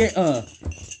 okay, you get a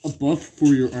buff for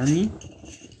your army.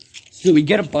 So we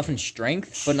get a buff in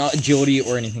strength, but not agility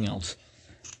or anything else.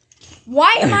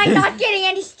 Why am I not getting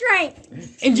any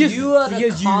strength? And just You are the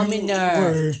because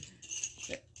commoner.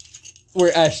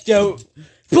 We're asked out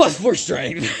plus 4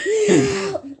 strength.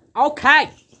 Okay.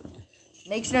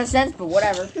 Makes no sense, but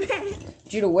whatever.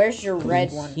 Judah, where's your red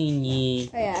one? Continue.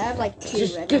 Oh yeah, I have like 2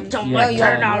 Just red get ones. to Yeah. my No, you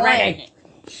turn have already.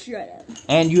 Shut up.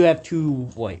 And you have 2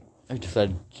 white. I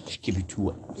decided to just give you 2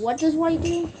 white. What does white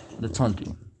do? That's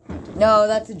hunting. No,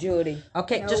 that's agility.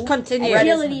 Okay, No. just continue. Red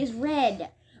is- Agility is red.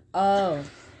 Oh.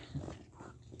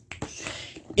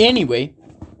 Anyway,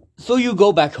 so you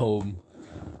go back home.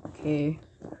 Okay.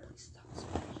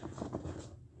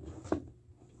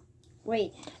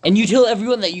 Wait. And you tell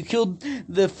everyone that you killed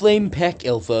the Flame Pack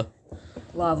Alpha.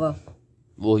 Lava.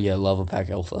 Well, yeah, Lava Pack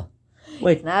Alpha.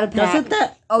 Wait, Not a pack. doesn't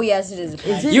that? Oh, yes, it is a pack.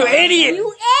 Is it? You idiot!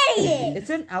 You idiot!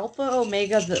 Isn't Alpha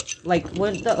Omega the like?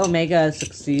 Wouldn't the Omega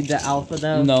succeed the Alpha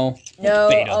though? No. No,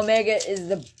 Beta. Omega is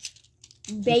the...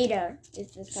 Beta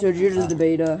is the So Judah's the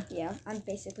beta. Yeah, I'm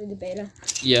basically the beta.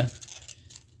 Yeah.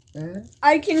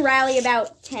 I can rally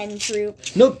about 10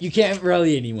 troops. Nope, you can't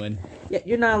rally anyone. Yeah,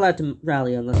 you're not allowed to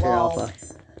rally unless you're Well- Alpha.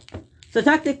 So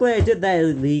technically, I did that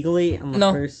illegally on the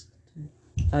No. first.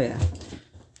 Oh yeah.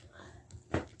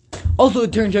 Also,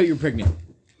 it turns out you're pregnant.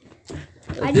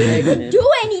 I didn't even do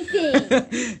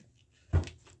anything!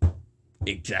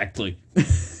 Exactly.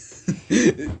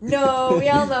 No, we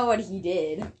all know what he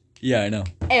did. Yeah, I know.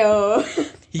 Ew.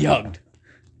 He hugged.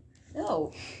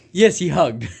 No. Yes, he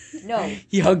hugged. No.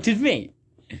 He hugged his mate.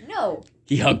 No.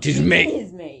 He hugged his He mate. hit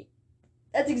his mate.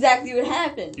 That's exactly what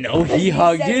happened. No, Because he you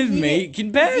hugged said his he mate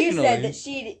didn't- compassionately. You said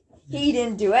that he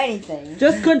didn't do anything.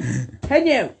 Just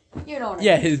continue. You know what I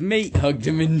Yeah, mean. his mate hugged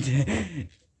him and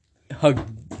hugged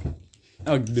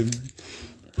him.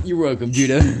 You're welcome,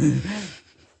 Judah.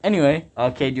 Anyway,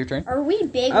 Cade, your turn. Are we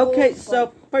big Okay, wolves?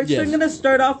 so first Yes. I'm gonna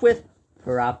start off with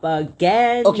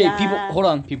propaganda. Okay, people, hold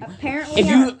on, people. Apparently If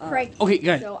you- I'm pregnant, Okay,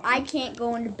 guys, so I can't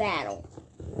go into battle.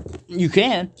 you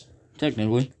can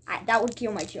technically. That would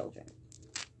kill my children.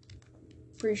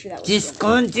 Pretty sure that would Just kill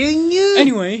my continue.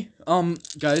 Anyway,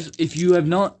 guys, if you have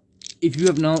not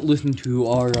listened to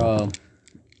our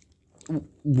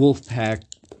wolf pack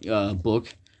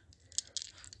book.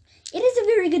 It is a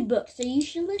very good book, so you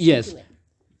should listen Yes. to it.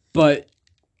 But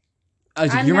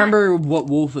Isaac, I'm you not- remember what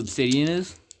wolf Obsidian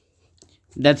is?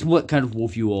 That's what kind of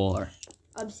wolf you all are.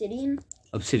 Obsidian?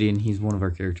 Obsidian, he's one of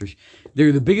our characters.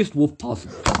 They're the biggest wolf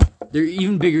possible. They're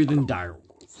even bigger than dire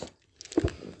wolves.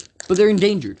 But they're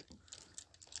endangered.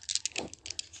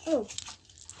 Oh.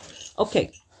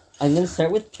 Okay, I'm gonna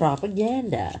start with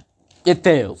propaganda. It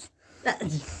fails.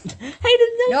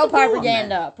 No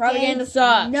propaganda. Propaganda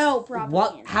sucks. No propaganda.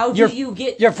 What? How do You're- you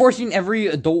get? You're forcing every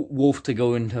adult wolf to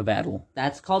go into battle.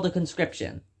 That's called a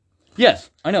conscription. Yes,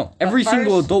 I know. Every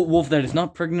single first- adult wolf that is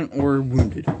not pregnant or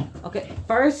wounded. Okay,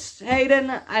 first, Hayden,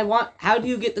 how do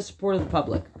you get the support of the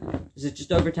public? Is it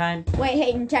just over time? Wait,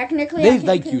 Hayden, technically They I can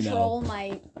like you control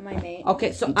my mate.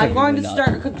 Okay, so I'm Technically going to not.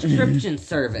 start a conscription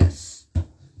service.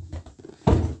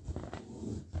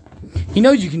 He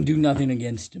knows you can do nothing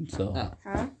against him, so. Oh.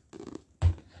 Huh?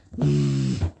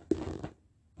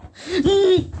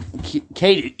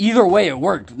 Kate, either way it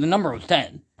worked. The number was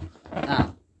 10.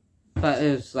 Oh. But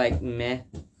it was like, meh.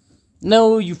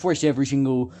 No, you forced every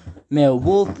single male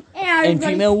wolf and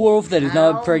everybody- female wolf that is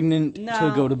No, not pregnant to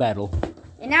no. go to battle.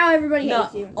 And now everybody No,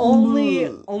 hates you.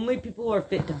 only people who are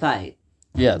fit to fight.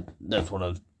 Yeah, that's what I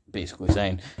was basically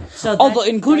saying. So Although, that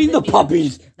including the doesn't mean-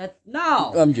 puppies.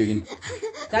 No, I'm joking.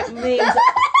 that means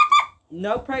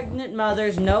no pregnant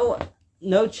mothers, no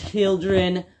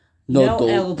children, No no adult.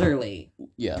 elderly,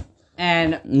 Yeah,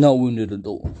 and no wounded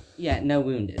adult. yeah, no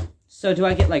wounded. So do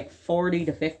I get like 40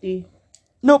 to 50?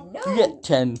 Nope, No. you get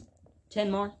 10.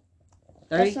 10 more?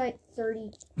 30? That's like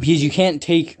 30. Because you can't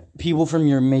take people from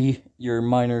your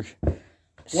minor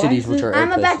cities, is which it- are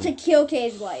I'm about outposts. to kill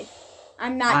Kay's wife.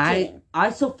 I'm not kidding.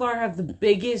 I so far have the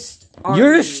biggest army.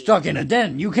 You're stuck in a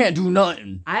den. You can't do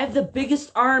nothing. I have the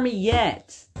biggest army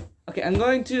yet. Okay, I'm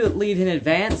going to lead an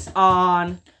advance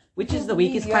on which is the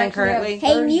weakest You clan actually have- currently.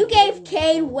 Hayden, you gave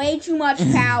Kay way too much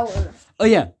power. Oh,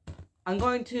 yeah. I'm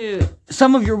going to.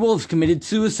 Some of your wolves committed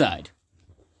suicide.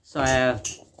 So I have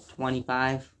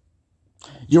 25.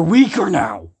 You're weaker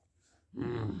now.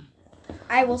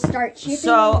 I will start chipping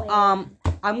So away.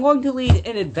 I'm going to lead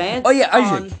an advance. Oh, yeah,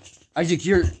 on- Isaac. Isaac,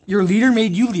 your leader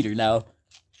made you leader now.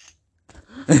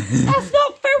 That's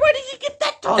not fair. Where did you get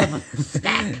that tall of a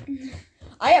stack?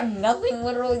 I have nothing,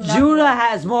 literally nothing. Judah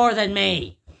has more than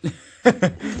me.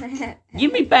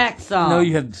 Give me back some. No,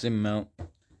 you have the same amount.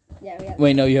 Yeah, we got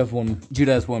Wait, no, you have one.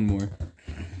 Judah has one more.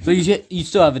 So you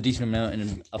still have a decent amount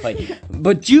in a fight.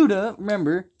 But Judah,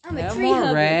 remember, I'm a No tree more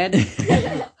hugger. red.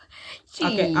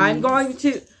 Okay, I'm going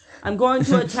to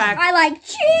attack. I like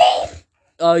cheese.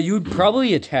 you'd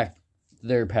probably attack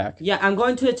their pack. Yeah, I'm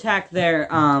going to attack their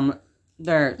northern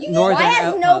Why has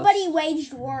outpost. nobody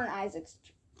waged war on Isaac's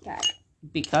attack?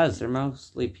 Because they're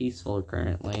mostly peaceful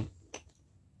currently.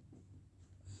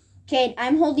 Kate,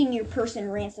 I'm holding your person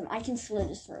ransom. I can slit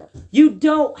his throat. You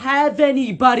don't have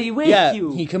anybody with Yeah,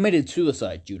 you. he committed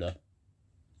suicide, Judah.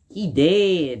 He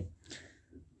did.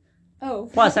 Oh.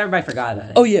 Plus, everybody forgot about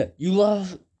it. Oh yeah, you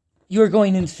are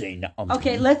going insane.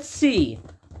 Okay, let's see.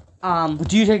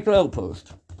 Do you take the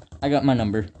outpost? I got my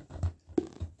number.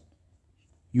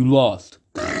 You lost.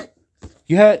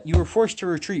 You were forced to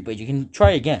retreat, but you can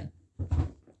try again.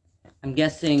 I'm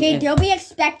guessing. Kate, if- they'll be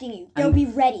expecting you. They'll be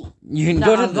ready. You can No,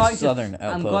 go to I'm the going southern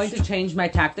outpost. I'm going to change my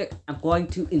tactic. I'm going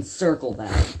to encircle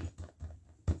them.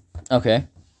 Okay,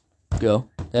 go.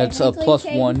 That's a Technically, plus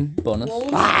Kate, 1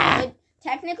 bonus.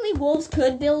 Technically, wolves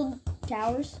could build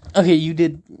towers. Okay, you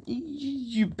did.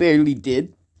 You barely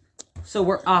did. So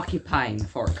we're occupying the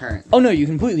fort currently. Oh no, you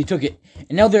completely took it,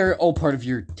 and now they're all part of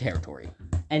your territory.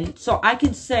 And so I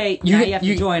can say You- now you have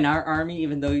you- to join our army,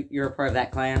 even though you're a part of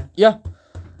that clan. Yeah.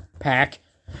 Pack.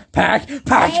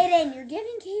 Aiden, you're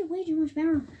giving Kate way too much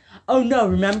power. Oh no!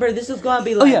 Remember, this is gonna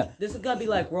be like yeah. this is gonna be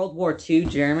like World War II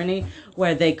Germany,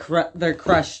 where they're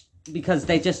crushed because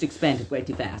they just expanded way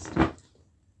too fast.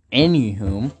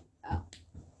 Anywho,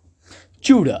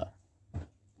 Judah,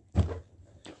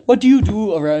 what do you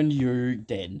do around your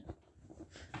den?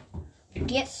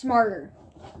 Get smarter.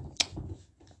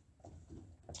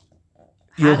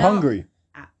 You're I don't- hungry.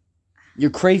 You're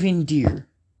craving deer.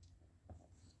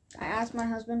 I asked my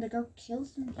husband to go kill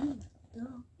some deer. Duh.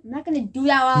 I'm not gonna do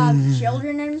that while I have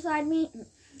children inside me.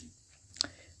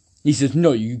 He says,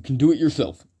 no, you can do it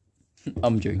yourself.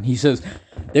 I'm joking. He says,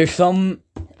 there's some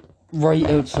right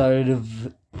outside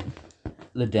of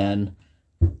the den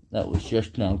that was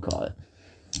just now caught.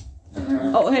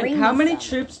 Oh, hey, Bring how me many some.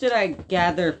 troops did I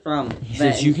gather from He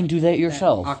says, you can do that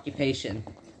yourself. occupation?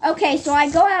 Okay, so I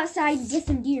go outside to get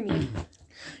some deer meat.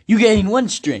 You gain 1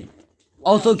 strength.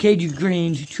 Also, Cade, you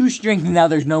gained 2 strength, and now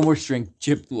there's no more strength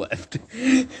chip left.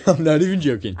 I'm not even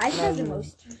joking. I have the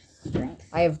most strength.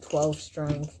 I have 12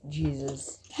 strength.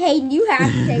 Jesus. Hey, you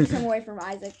have to take some away from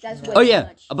Isaac. That's way Oh too yeah,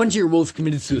 much. a bunch of your wolves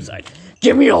committed suicide.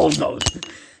 Give me all of those.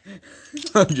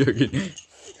 I'm joking.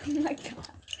 Oh my god.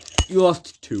 You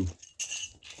lost 2.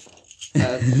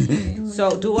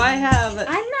 So, do I have... I'm not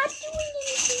doing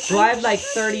anything. Do I have, like,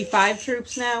 35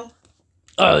 troops now?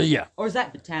 Yeah. Or is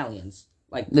that battalions?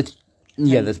 Like, That's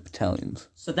battalions.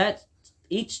 so that...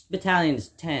 Each battalion is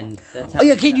 10. That's Oh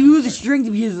yeah, Cade, you lose the strength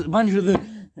because a bunch of the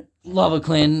Lava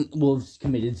Clan wolves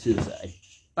committed suicide.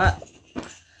 But...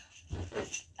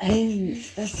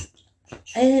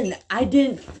 And I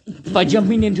didn't... By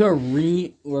jumping into a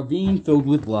ravine filled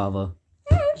with lava.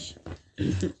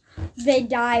 They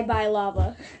die by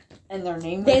lava. And their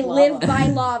name They was live Lava. by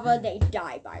lava. They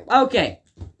die by lava. Okay.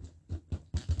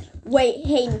 Wait,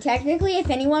 Hayden, technically, if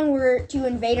anyone were to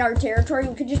invade our territory,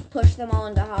 we could just push them all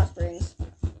into hot springs.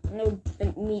 And they would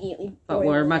immediately. But boil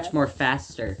we're to much death. more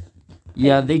faster.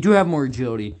 Yeah, they do have more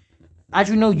agility.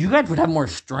 Actually, no, you guys would have more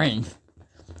strength.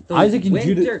 The Isaac and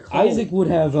winter Judah. cold. Isaac would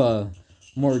have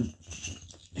more.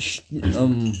 What's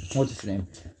his name?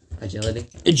 Agility.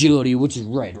 Agility, which is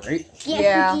red, right? Get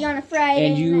Yeah. freaky on a Friday.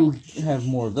 And you night. have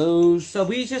more of those. So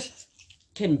we just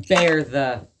can bear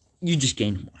the... You just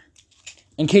gained more.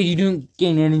 In case you didn't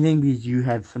gain anything because you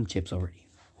have some chips already.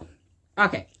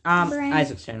 Okay. Brand.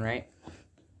 Isaac's turn, right?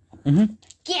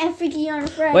 Get freaky on a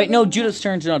Friday. Wait, no, Judah's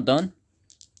turn's not done.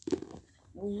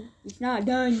 It's not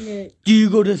done yet. Do you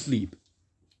go to sleep?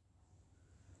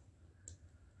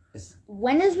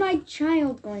 When is my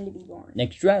child going to be born?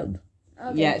 Next round.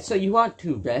 Okay. Yeah, so you want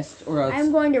to rest, or else...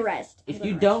 I'm going to rest. If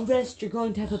you don't rest, you're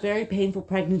going to have a very painful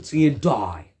pregnancy and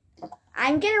die.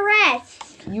 I'm gonna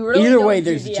rest. You really Either don't way, do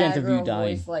there's the a chance of you aggro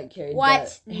dying. voice like Cade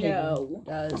What? that Hayden No.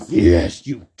 Does. Yes,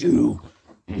 you do.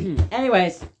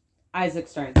 Anyways,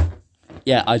 Isaac's turn.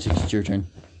 Yeah, Isaac, it's your turn.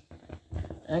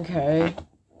 Okay.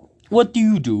 What do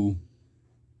you do?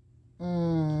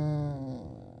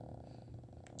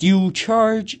 Do you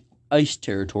charge Ice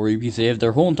Territory because they have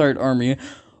their whole entire army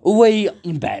away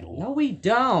in battle? No, we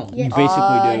don't. Yeah. You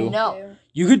basically do. No.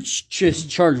 You could just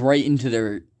charge right into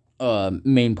their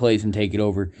main place and take it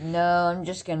over. No, I'm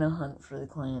just gonna hunt for the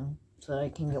clan so that I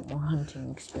can get more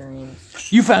hunting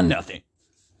experience. You found nothing.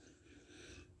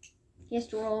 He has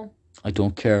to roll. I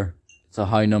don't care. It's a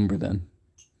high number then.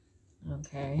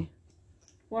 Okay.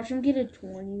 Watch him get a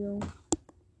 20 though.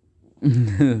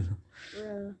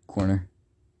 Bruh. Corner.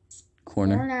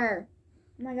 Corner.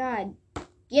 Oh my god.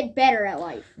 Get better at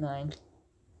life. 9.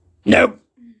 Nope.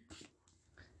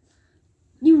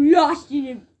 You lost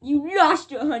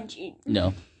a hunting.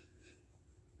 No.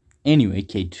 Anyway,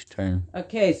 Kate's turn.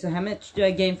 Okay, so how much do I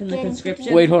gain from the Gain conscription?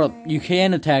 from- Wait, hold up. You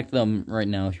can attack them right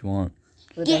now if you want.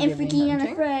 Would that Getting give me freaky on a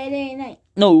hunting? Friday night.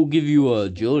 No, we'll give you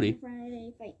agility.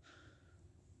 Friday fight.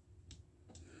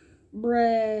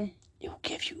 Bruh. It will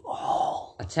give you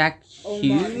all. Attack Oh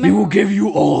you? my- It will give you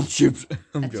all chips.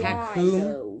 I'm joking. Attack Why, whom?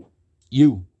 though?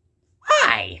 You.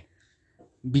 Why?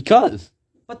 Because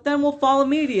But then we'll fall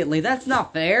immediately. That's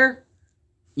not fair.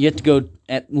 you have to go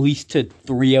at least to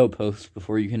 3 outposts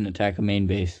before you can attack a main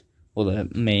base. Well, the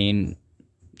main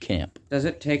camp. Does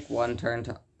it take one turn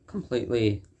to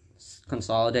completely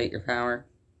consolidate your power?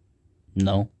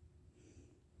 No.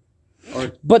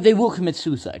 Or But they will commit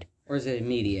suicide. is it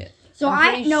immediate? So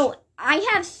I'm pretty I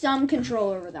have some control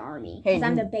over the army. Hey, Because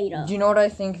I'm the beta. Do you know what I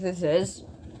think this is?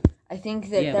 I think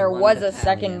that Yeah, there one was a battalion.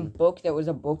 second book that was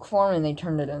a book form and they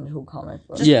turned it into a comic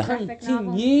book. Yeah. Graphic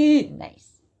novel. Continue.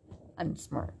 Nice. I'm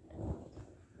smart.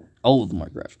 All of them are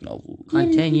graphic novels.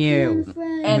 Continue.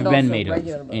 And Have also been made up.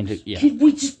 regular books. And yeah. Could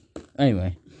we just...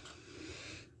 Anyway.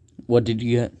 What did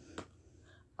you get?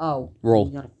 Oh. You Roll.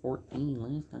 got a 14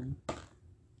 last time.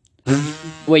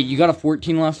 Wait, you got a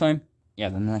 14 last time? Yeah,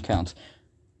 then that counts.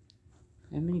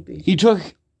 How many bases? He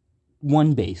took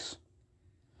 1 base.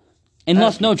 And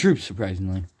lost no troops,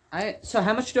 surprisingly. So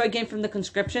how much do I gain from the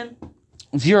conscription?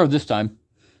 0 this time.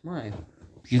 Why?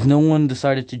 Because no one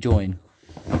decided to join.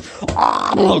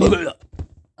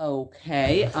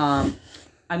 Okay,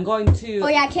 I'm going to... Oh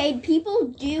yeah, Cade, people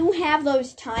do have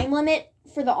those time limit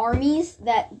for the armies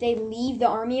that they leave the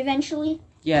army eventually.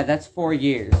 Yeah, that's 4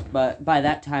 years, but by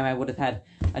that time I would have had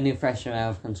a new fresh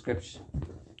amount of conscripts.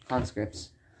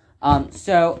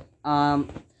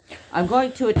 I'm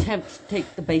going to attempt to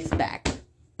take the base back.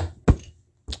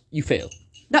 You failed.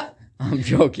 No! I'm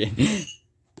joking.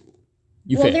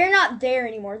 You Well, failed. they're not there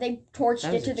anymore. They torched That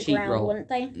it was to a the cheat ground, roll. wouldn't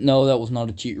they? No, that was not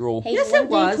a cheat roll. Hey, Yes, it wouldn't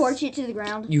was. they torch it to the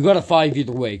ground? You got a 5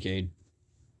 either way, Cade.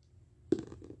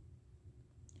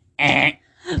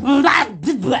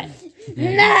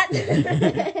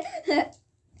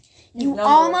 You Number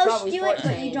almost probably do it, but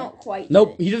 14. you don't quite. do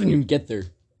Nope, it. he doesn't even get there.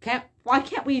 Why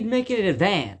can't we make it in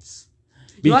advance?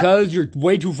 Because you're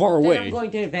way too far Then away. I'm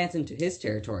going to advance into his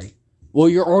territory. Well,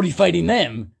 you're already fighting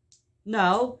them.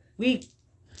 No, we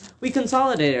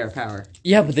consolidated our power.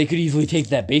 Yeah, but they could easily take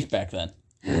that base back then.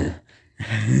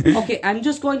 Okay, I'm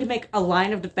just going to make a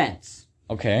line of defense.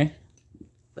 Okay.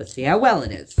 Let's see how well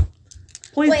it is.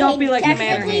 Please Wait, don't be like the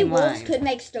technically, Mannerheim wolves line. could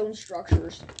make stone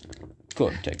structures.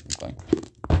 Good, technically.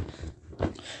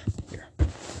 Here.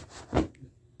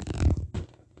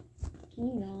 Can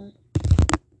you not?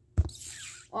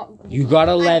 Oh, You got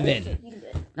I- 11. You can do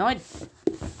it. No,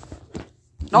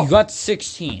 You got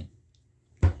 16.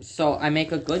 So I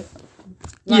make a good.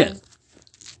 Yeah.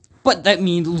 But that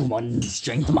means 1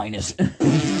 strength minus.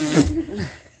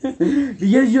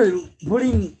 Because you're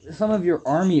putting some of your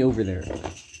army over there.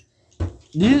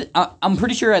 I'm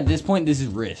pretty sure at this point this is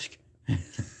risk.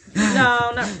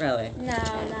 No, not really. No,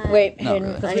 no. Wait, Not Hayden,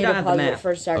 really. I We need don't to have the pause map. it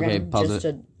for a second Okay, pause just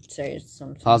to say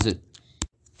something. Pause it.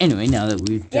 Anyway, now that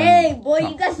we've done... Hey, boy,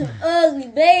 you got some ugly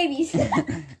babies.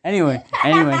 Anyway,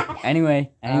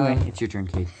 it's your turn,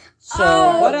 Kate. So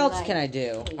Oh, what else my can I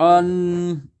do?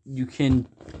 You can...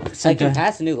 I can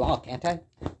pass a new law, can't I?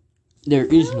 There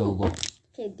is no law.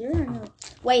 Okay, there are no.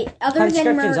 Wait, other than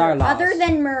Conscriptions are murder. laws. Other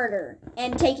than murder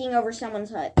and taking over someone's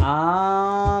hut.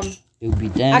 It would be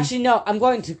then. Actually, no. I'm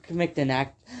going to commit an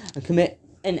act.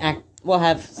 We'll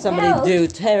have somebody No. do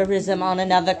terrorism on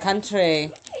another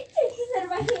country.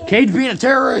 Kate's being a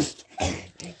terrorist!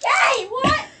 Hey,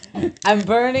 what? I'm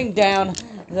burning down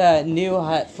the new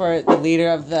hut for the leader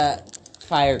of the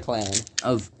fire clan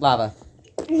Of lava.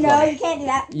 No, you can't do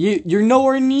that. you're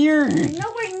nowhere near. You're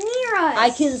nowhere near us.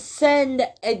 I can send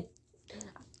a.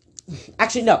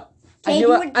 Actually, no. Okay,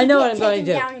 I know what I'm going to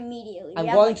do. Down immediately. I'm We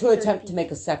have, going like, to 30 attempt to people.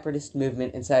 make a separatist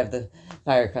movement inside of the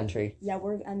fire country. Yeah,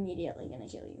 we're immediately gonna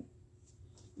kill you.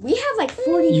 We have like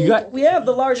 40. You got- We have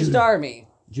the largest Judah. army.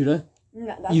 Judah,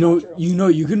 No, that's you know, not true.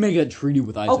 you can make a treaty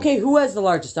with Isaac. Okay, who has the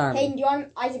largest army?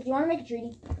 Hayden, Isaac, do you want to make a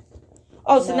treaty?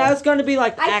 Oh, so No. now it's going to be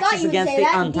like I thought Axis you would against say the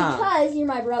that Entente. because you're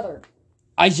my brother.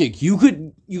 Isaac, you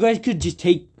guys could just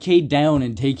take Kate down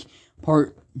and take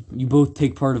part. You both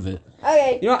take part of it.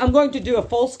 Okay, You know, I'm going to do a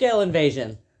full-scale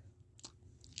invasion.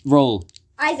 Roll.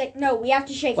 Isaac, no, we have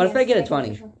to shake What if hands I get a to make 20?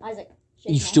 official. Isaac, shake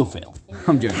You hands. still fail.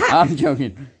 I'm joking. I'm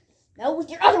joking. No,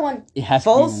 with your other one. It has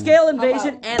Full-scale about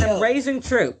invasion, and I'm no? raising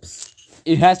troops.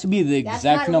 It has to be the That's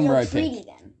exact not a number real I treaty picked.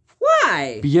 then.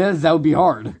 Why? Because that would be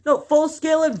hard. No,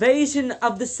 full-scale invasion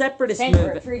of the separatist Thank you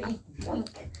for a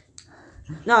movement. treaty.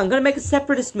 No, I'm going to make a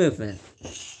separatist movement.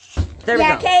 There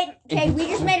Yeah, we go. Kate, we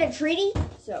just made a treaty,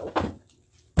 so.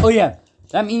 Oh yeah,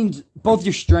 that means both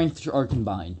your strengths are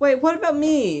combined. Wait, what about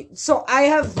me? So I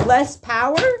have less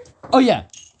power? Oh yeah.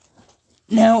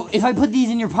 Now, if I put these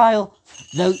in your pile,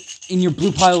 in your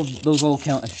blue pile, those all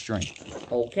count as strength.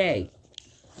 Okay.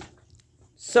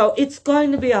 So it's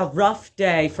going to be a rough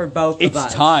day for both of It's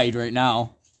us. tied right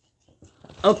now.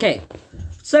 Okay.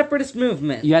 Separatist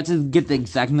movement. You have to get the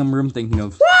exact number I'm thinking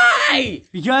of. Why?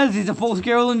 Because it's a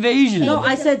full-scale invasion. No,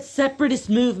 I said separatist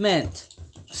movement.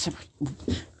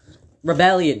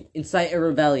 Rebellion. Incite a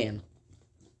rebellion.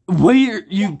 Where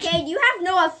you? Kate, you have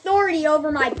no authority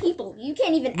over my people. You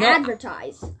can't even No.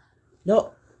 advertise.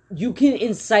 No, you can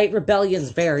incite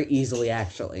rebellions very easily,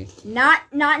 actually. Not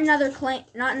another claim.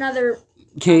 Not another.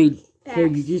 Cade, Facts.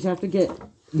 Cade, you just have to get.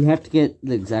 You have to get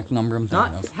the exact number I'm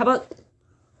thinking Not. of. How about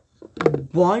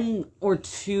 1 or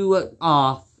 2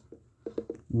 off?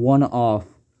 One off.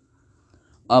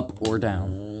 Up or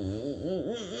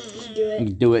down. Just do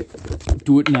it. Do it.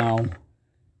 Do it now.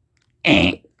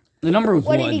 The number was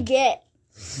What one. did he get?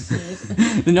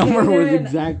 The number was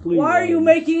exactly. Why are you one.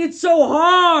 making it so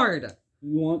hard?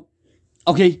 You want?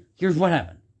 Okay, here's what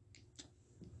happened.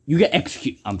 You get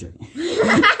execute. I'm joking. Here's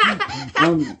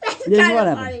Kinda what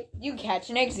happened. funny. You catch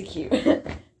and execute.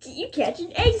 You catch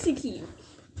and execute.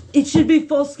 It should be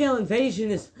full-scale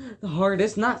invasion is the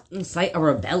hardest, not incite a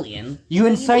rebellion. You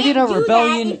incited a You can't do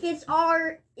rebellion. that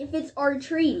if it's our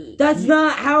treaty. That's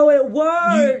not how it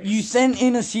works! You sent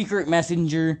in a secret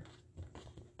messenger.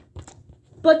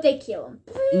 But they kill him.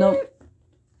 No.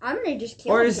 I'm gonna just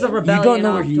kill Or him. is the Kate. rebellion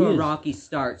know where off he to a is. rocky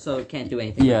start, so it can't do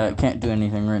anything? Yeah, I can't do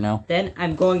anything right now. Then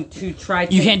I'm going to try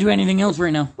to... You can't do anything else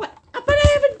right now. What? But I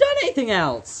haven't done anything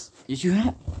else! Yes, you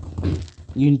have.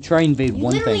 You can try and invade You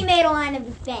one literally thing. made a line of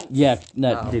defense. Yeah,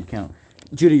 that Oh. did count.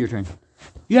 Judah, your turn.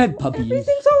 You had puppies.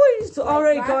 Everything's always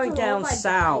already do I have going to roll down my die?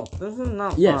 south. This is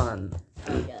not Yes. fun.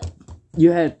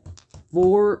 You had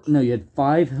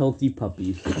 5 healthy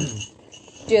puppies.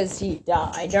 Does he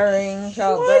die during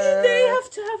childbirth? Why do they have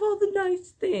to have all the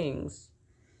nice things?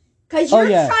 Because Oh, you're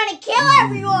yeah. trying to kill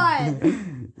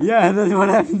everyone. Yeah, that's what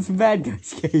happens to bad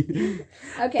guys, Kate.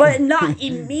 Okay. But not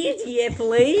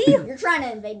immediately. You're trying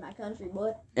to invade my country,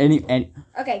 boy.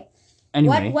 Okay.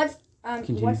 Anyway, What's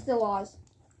Continue. what's the laws?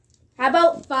 How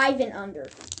about 5 and under?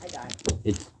 I die.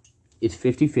 it's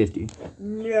 50-50.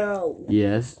 No.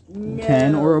 Yes. No.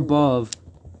 10 or above.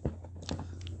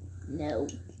 No.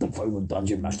 Don't fight with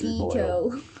Dungeon Master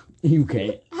Veto. You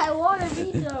can't. I want a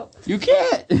veto. You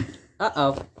can't.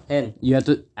 Uh-oh. And You have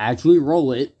to actually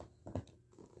roll it.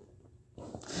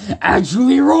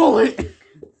 Actually roll it.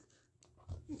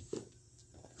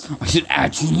 I said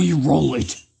actually roll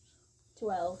it.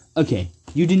 12. Okay,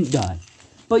 you didn't die,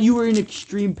 but you were in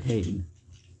extreme pain.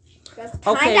 That's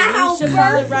okay, kinda how we should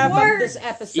probably birth wrap up works. this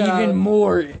episode. Even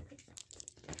more.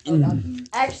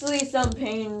 Actually, some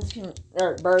pains can,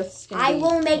 or births can I be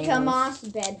will make a painless. moss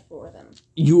bed for them.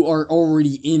 You are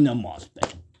already in a moss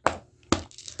bed.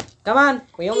 Come on,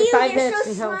 we only Ew, 5 they're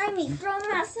minutes so until. slimy. Throw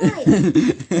them outside.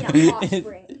 Yeah,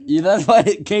 offspring. Yeah, that's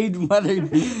what Cade's mother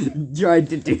tried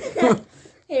to do.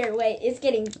 Here, wait. It's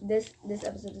getting this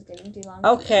episode is getting too long.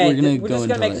 Okay, We're gonna we're go just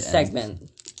gonna until make it a ends.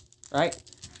 segment, right?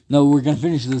 No, we're gonna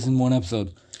finish this in one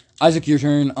episode. Isaac, your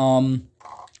turn.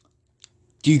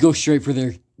 Do you go straight for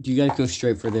their? Do you guys go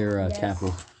straight for their Yes.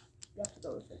 capital? You have to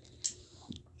go with it.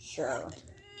 Sure.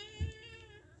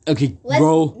 Okay, Let's,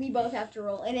 roll. We both have to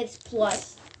roll, and it's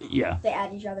plus. Yeah, They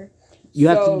add each other. you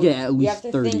have So, to get at You least have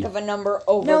to 30. think of a number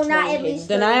over No, 20. not at Hayden. least-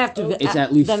 Then I have to. It's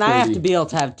at least Then I have 30. to be able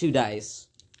to have 2 dice.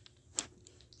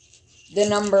 The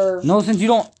number. No, since you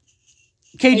don't.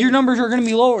 Cade, your numbers are gonna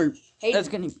be lower. Hayden, That's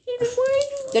gonna.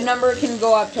 the number can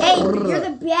go up to. Hey, you're the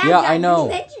bad Yeah, guy. I know.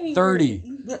 You said you- 30.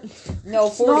 No,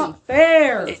 It's 40. not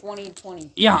fair.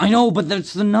 20. Yeah, I know, but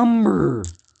that's the number.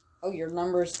 Oh, your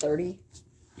number is 30?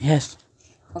 Yes.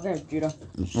 Okay, Judah.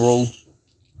 Roll.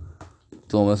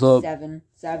 Don't mess up.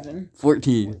 7.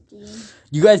 14.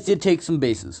 You guys did take some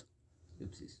bases.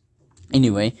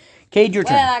 Anyway, Cade, your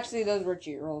Well, turn. actually, those were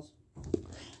cheat rolls.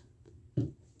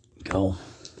 Go.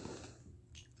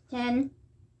 10.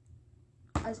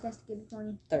 I was supposed to give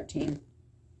 20. 13.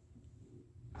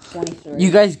 23.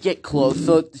 You guys get close,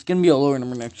 so it's gonna be a lower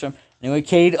number next time. Anyway,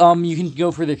 Cade, you can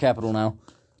go for the capital now.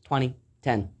 20,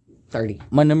 10, 30.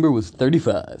 My number was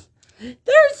 35.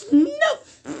 There's no.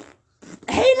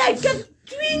 Hey, like a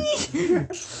 20.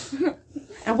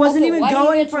 I wasn't Okay, even why do you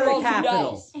going get to for the roll 2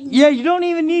 capital. dice? Yeah, you don't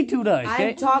even need 2 dice, I'm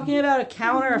okay? talking about a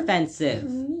counter-offensive.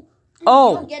 You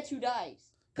Oh, don't get 2 dice.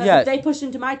 Because Yeah. if they push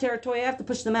into my territory, I have to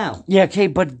push them out. yeah,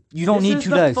 Cade, but you don't this need is 2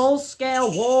 the dice.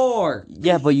 full-scale war.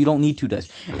 Yeah, but you don't need 2 dice.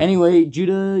 Anyway,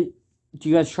 Judah, do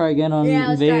you guys try again on Yeah,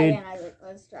 let's try invade? again, Isaac.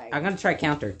 Let's try again. I'm gonna try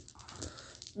counter.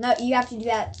 No, you have to do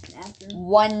that after.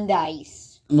 1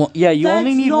 dice. Well, yeah, you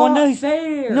only need 1 dice.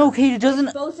 Fair. No, Cade, it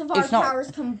doesn't. Both of our It's not-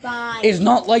 powers combined. It's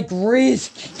not like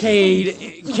Risk,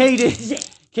 Cade. Cade,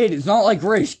 it's not like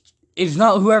Risk. It's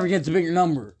not whoever gets a bigger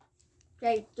number.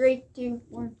 Okay, 3, 2,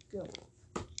 1, go.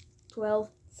 12,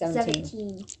 17.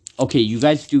 17. Okay, you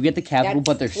guys do get the capital, That's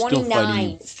but they're still 29. fighting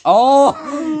you.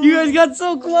 Oh, you guys got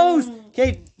so close.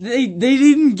 Cade, they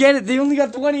didn't get it. They only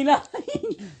got 29.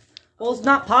 Well, it's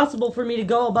not possible for me to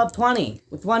go above 20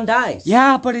 with 1 dice.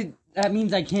 Yeah, but that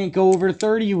means I can't go over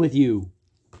 30 with you.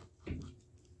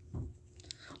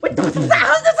 What the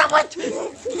hell does that what?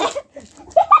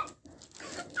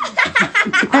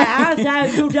 I have to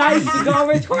have 2 dice to go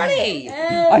over 20.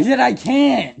 I said I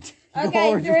can't go Okay,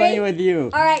 over 3. 20 with you.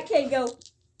 Alright, okay, go.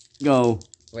 Go.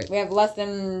 We have less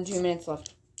than 2 minutes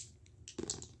left.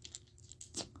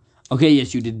 Okay,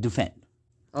 yes, you did defend.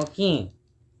 Okay.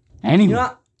 Anyway, You know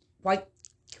what? Why can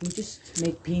we just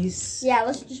make peace? Yeah,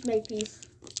 let's just make peace.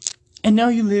 and now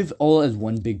you live all as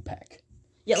one big pack.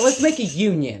 Yeah, let's make a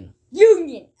union.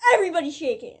 Union! Everybody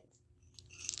shake hands.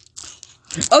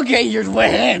 Okay, you're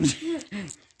hands.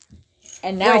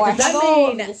 And now Wait, I does that have all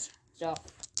mean- of this stuff.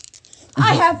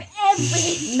 I have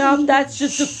everything. No, that's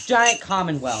just a giant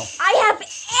commonwealth. I have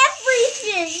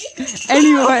everything.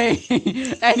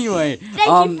 Anyway,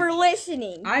 Thank you for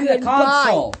listening. I'm the Goodbye.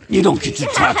 consul. you don't get to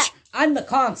touch. I'm the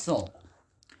consul.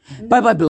 Bye, Bill.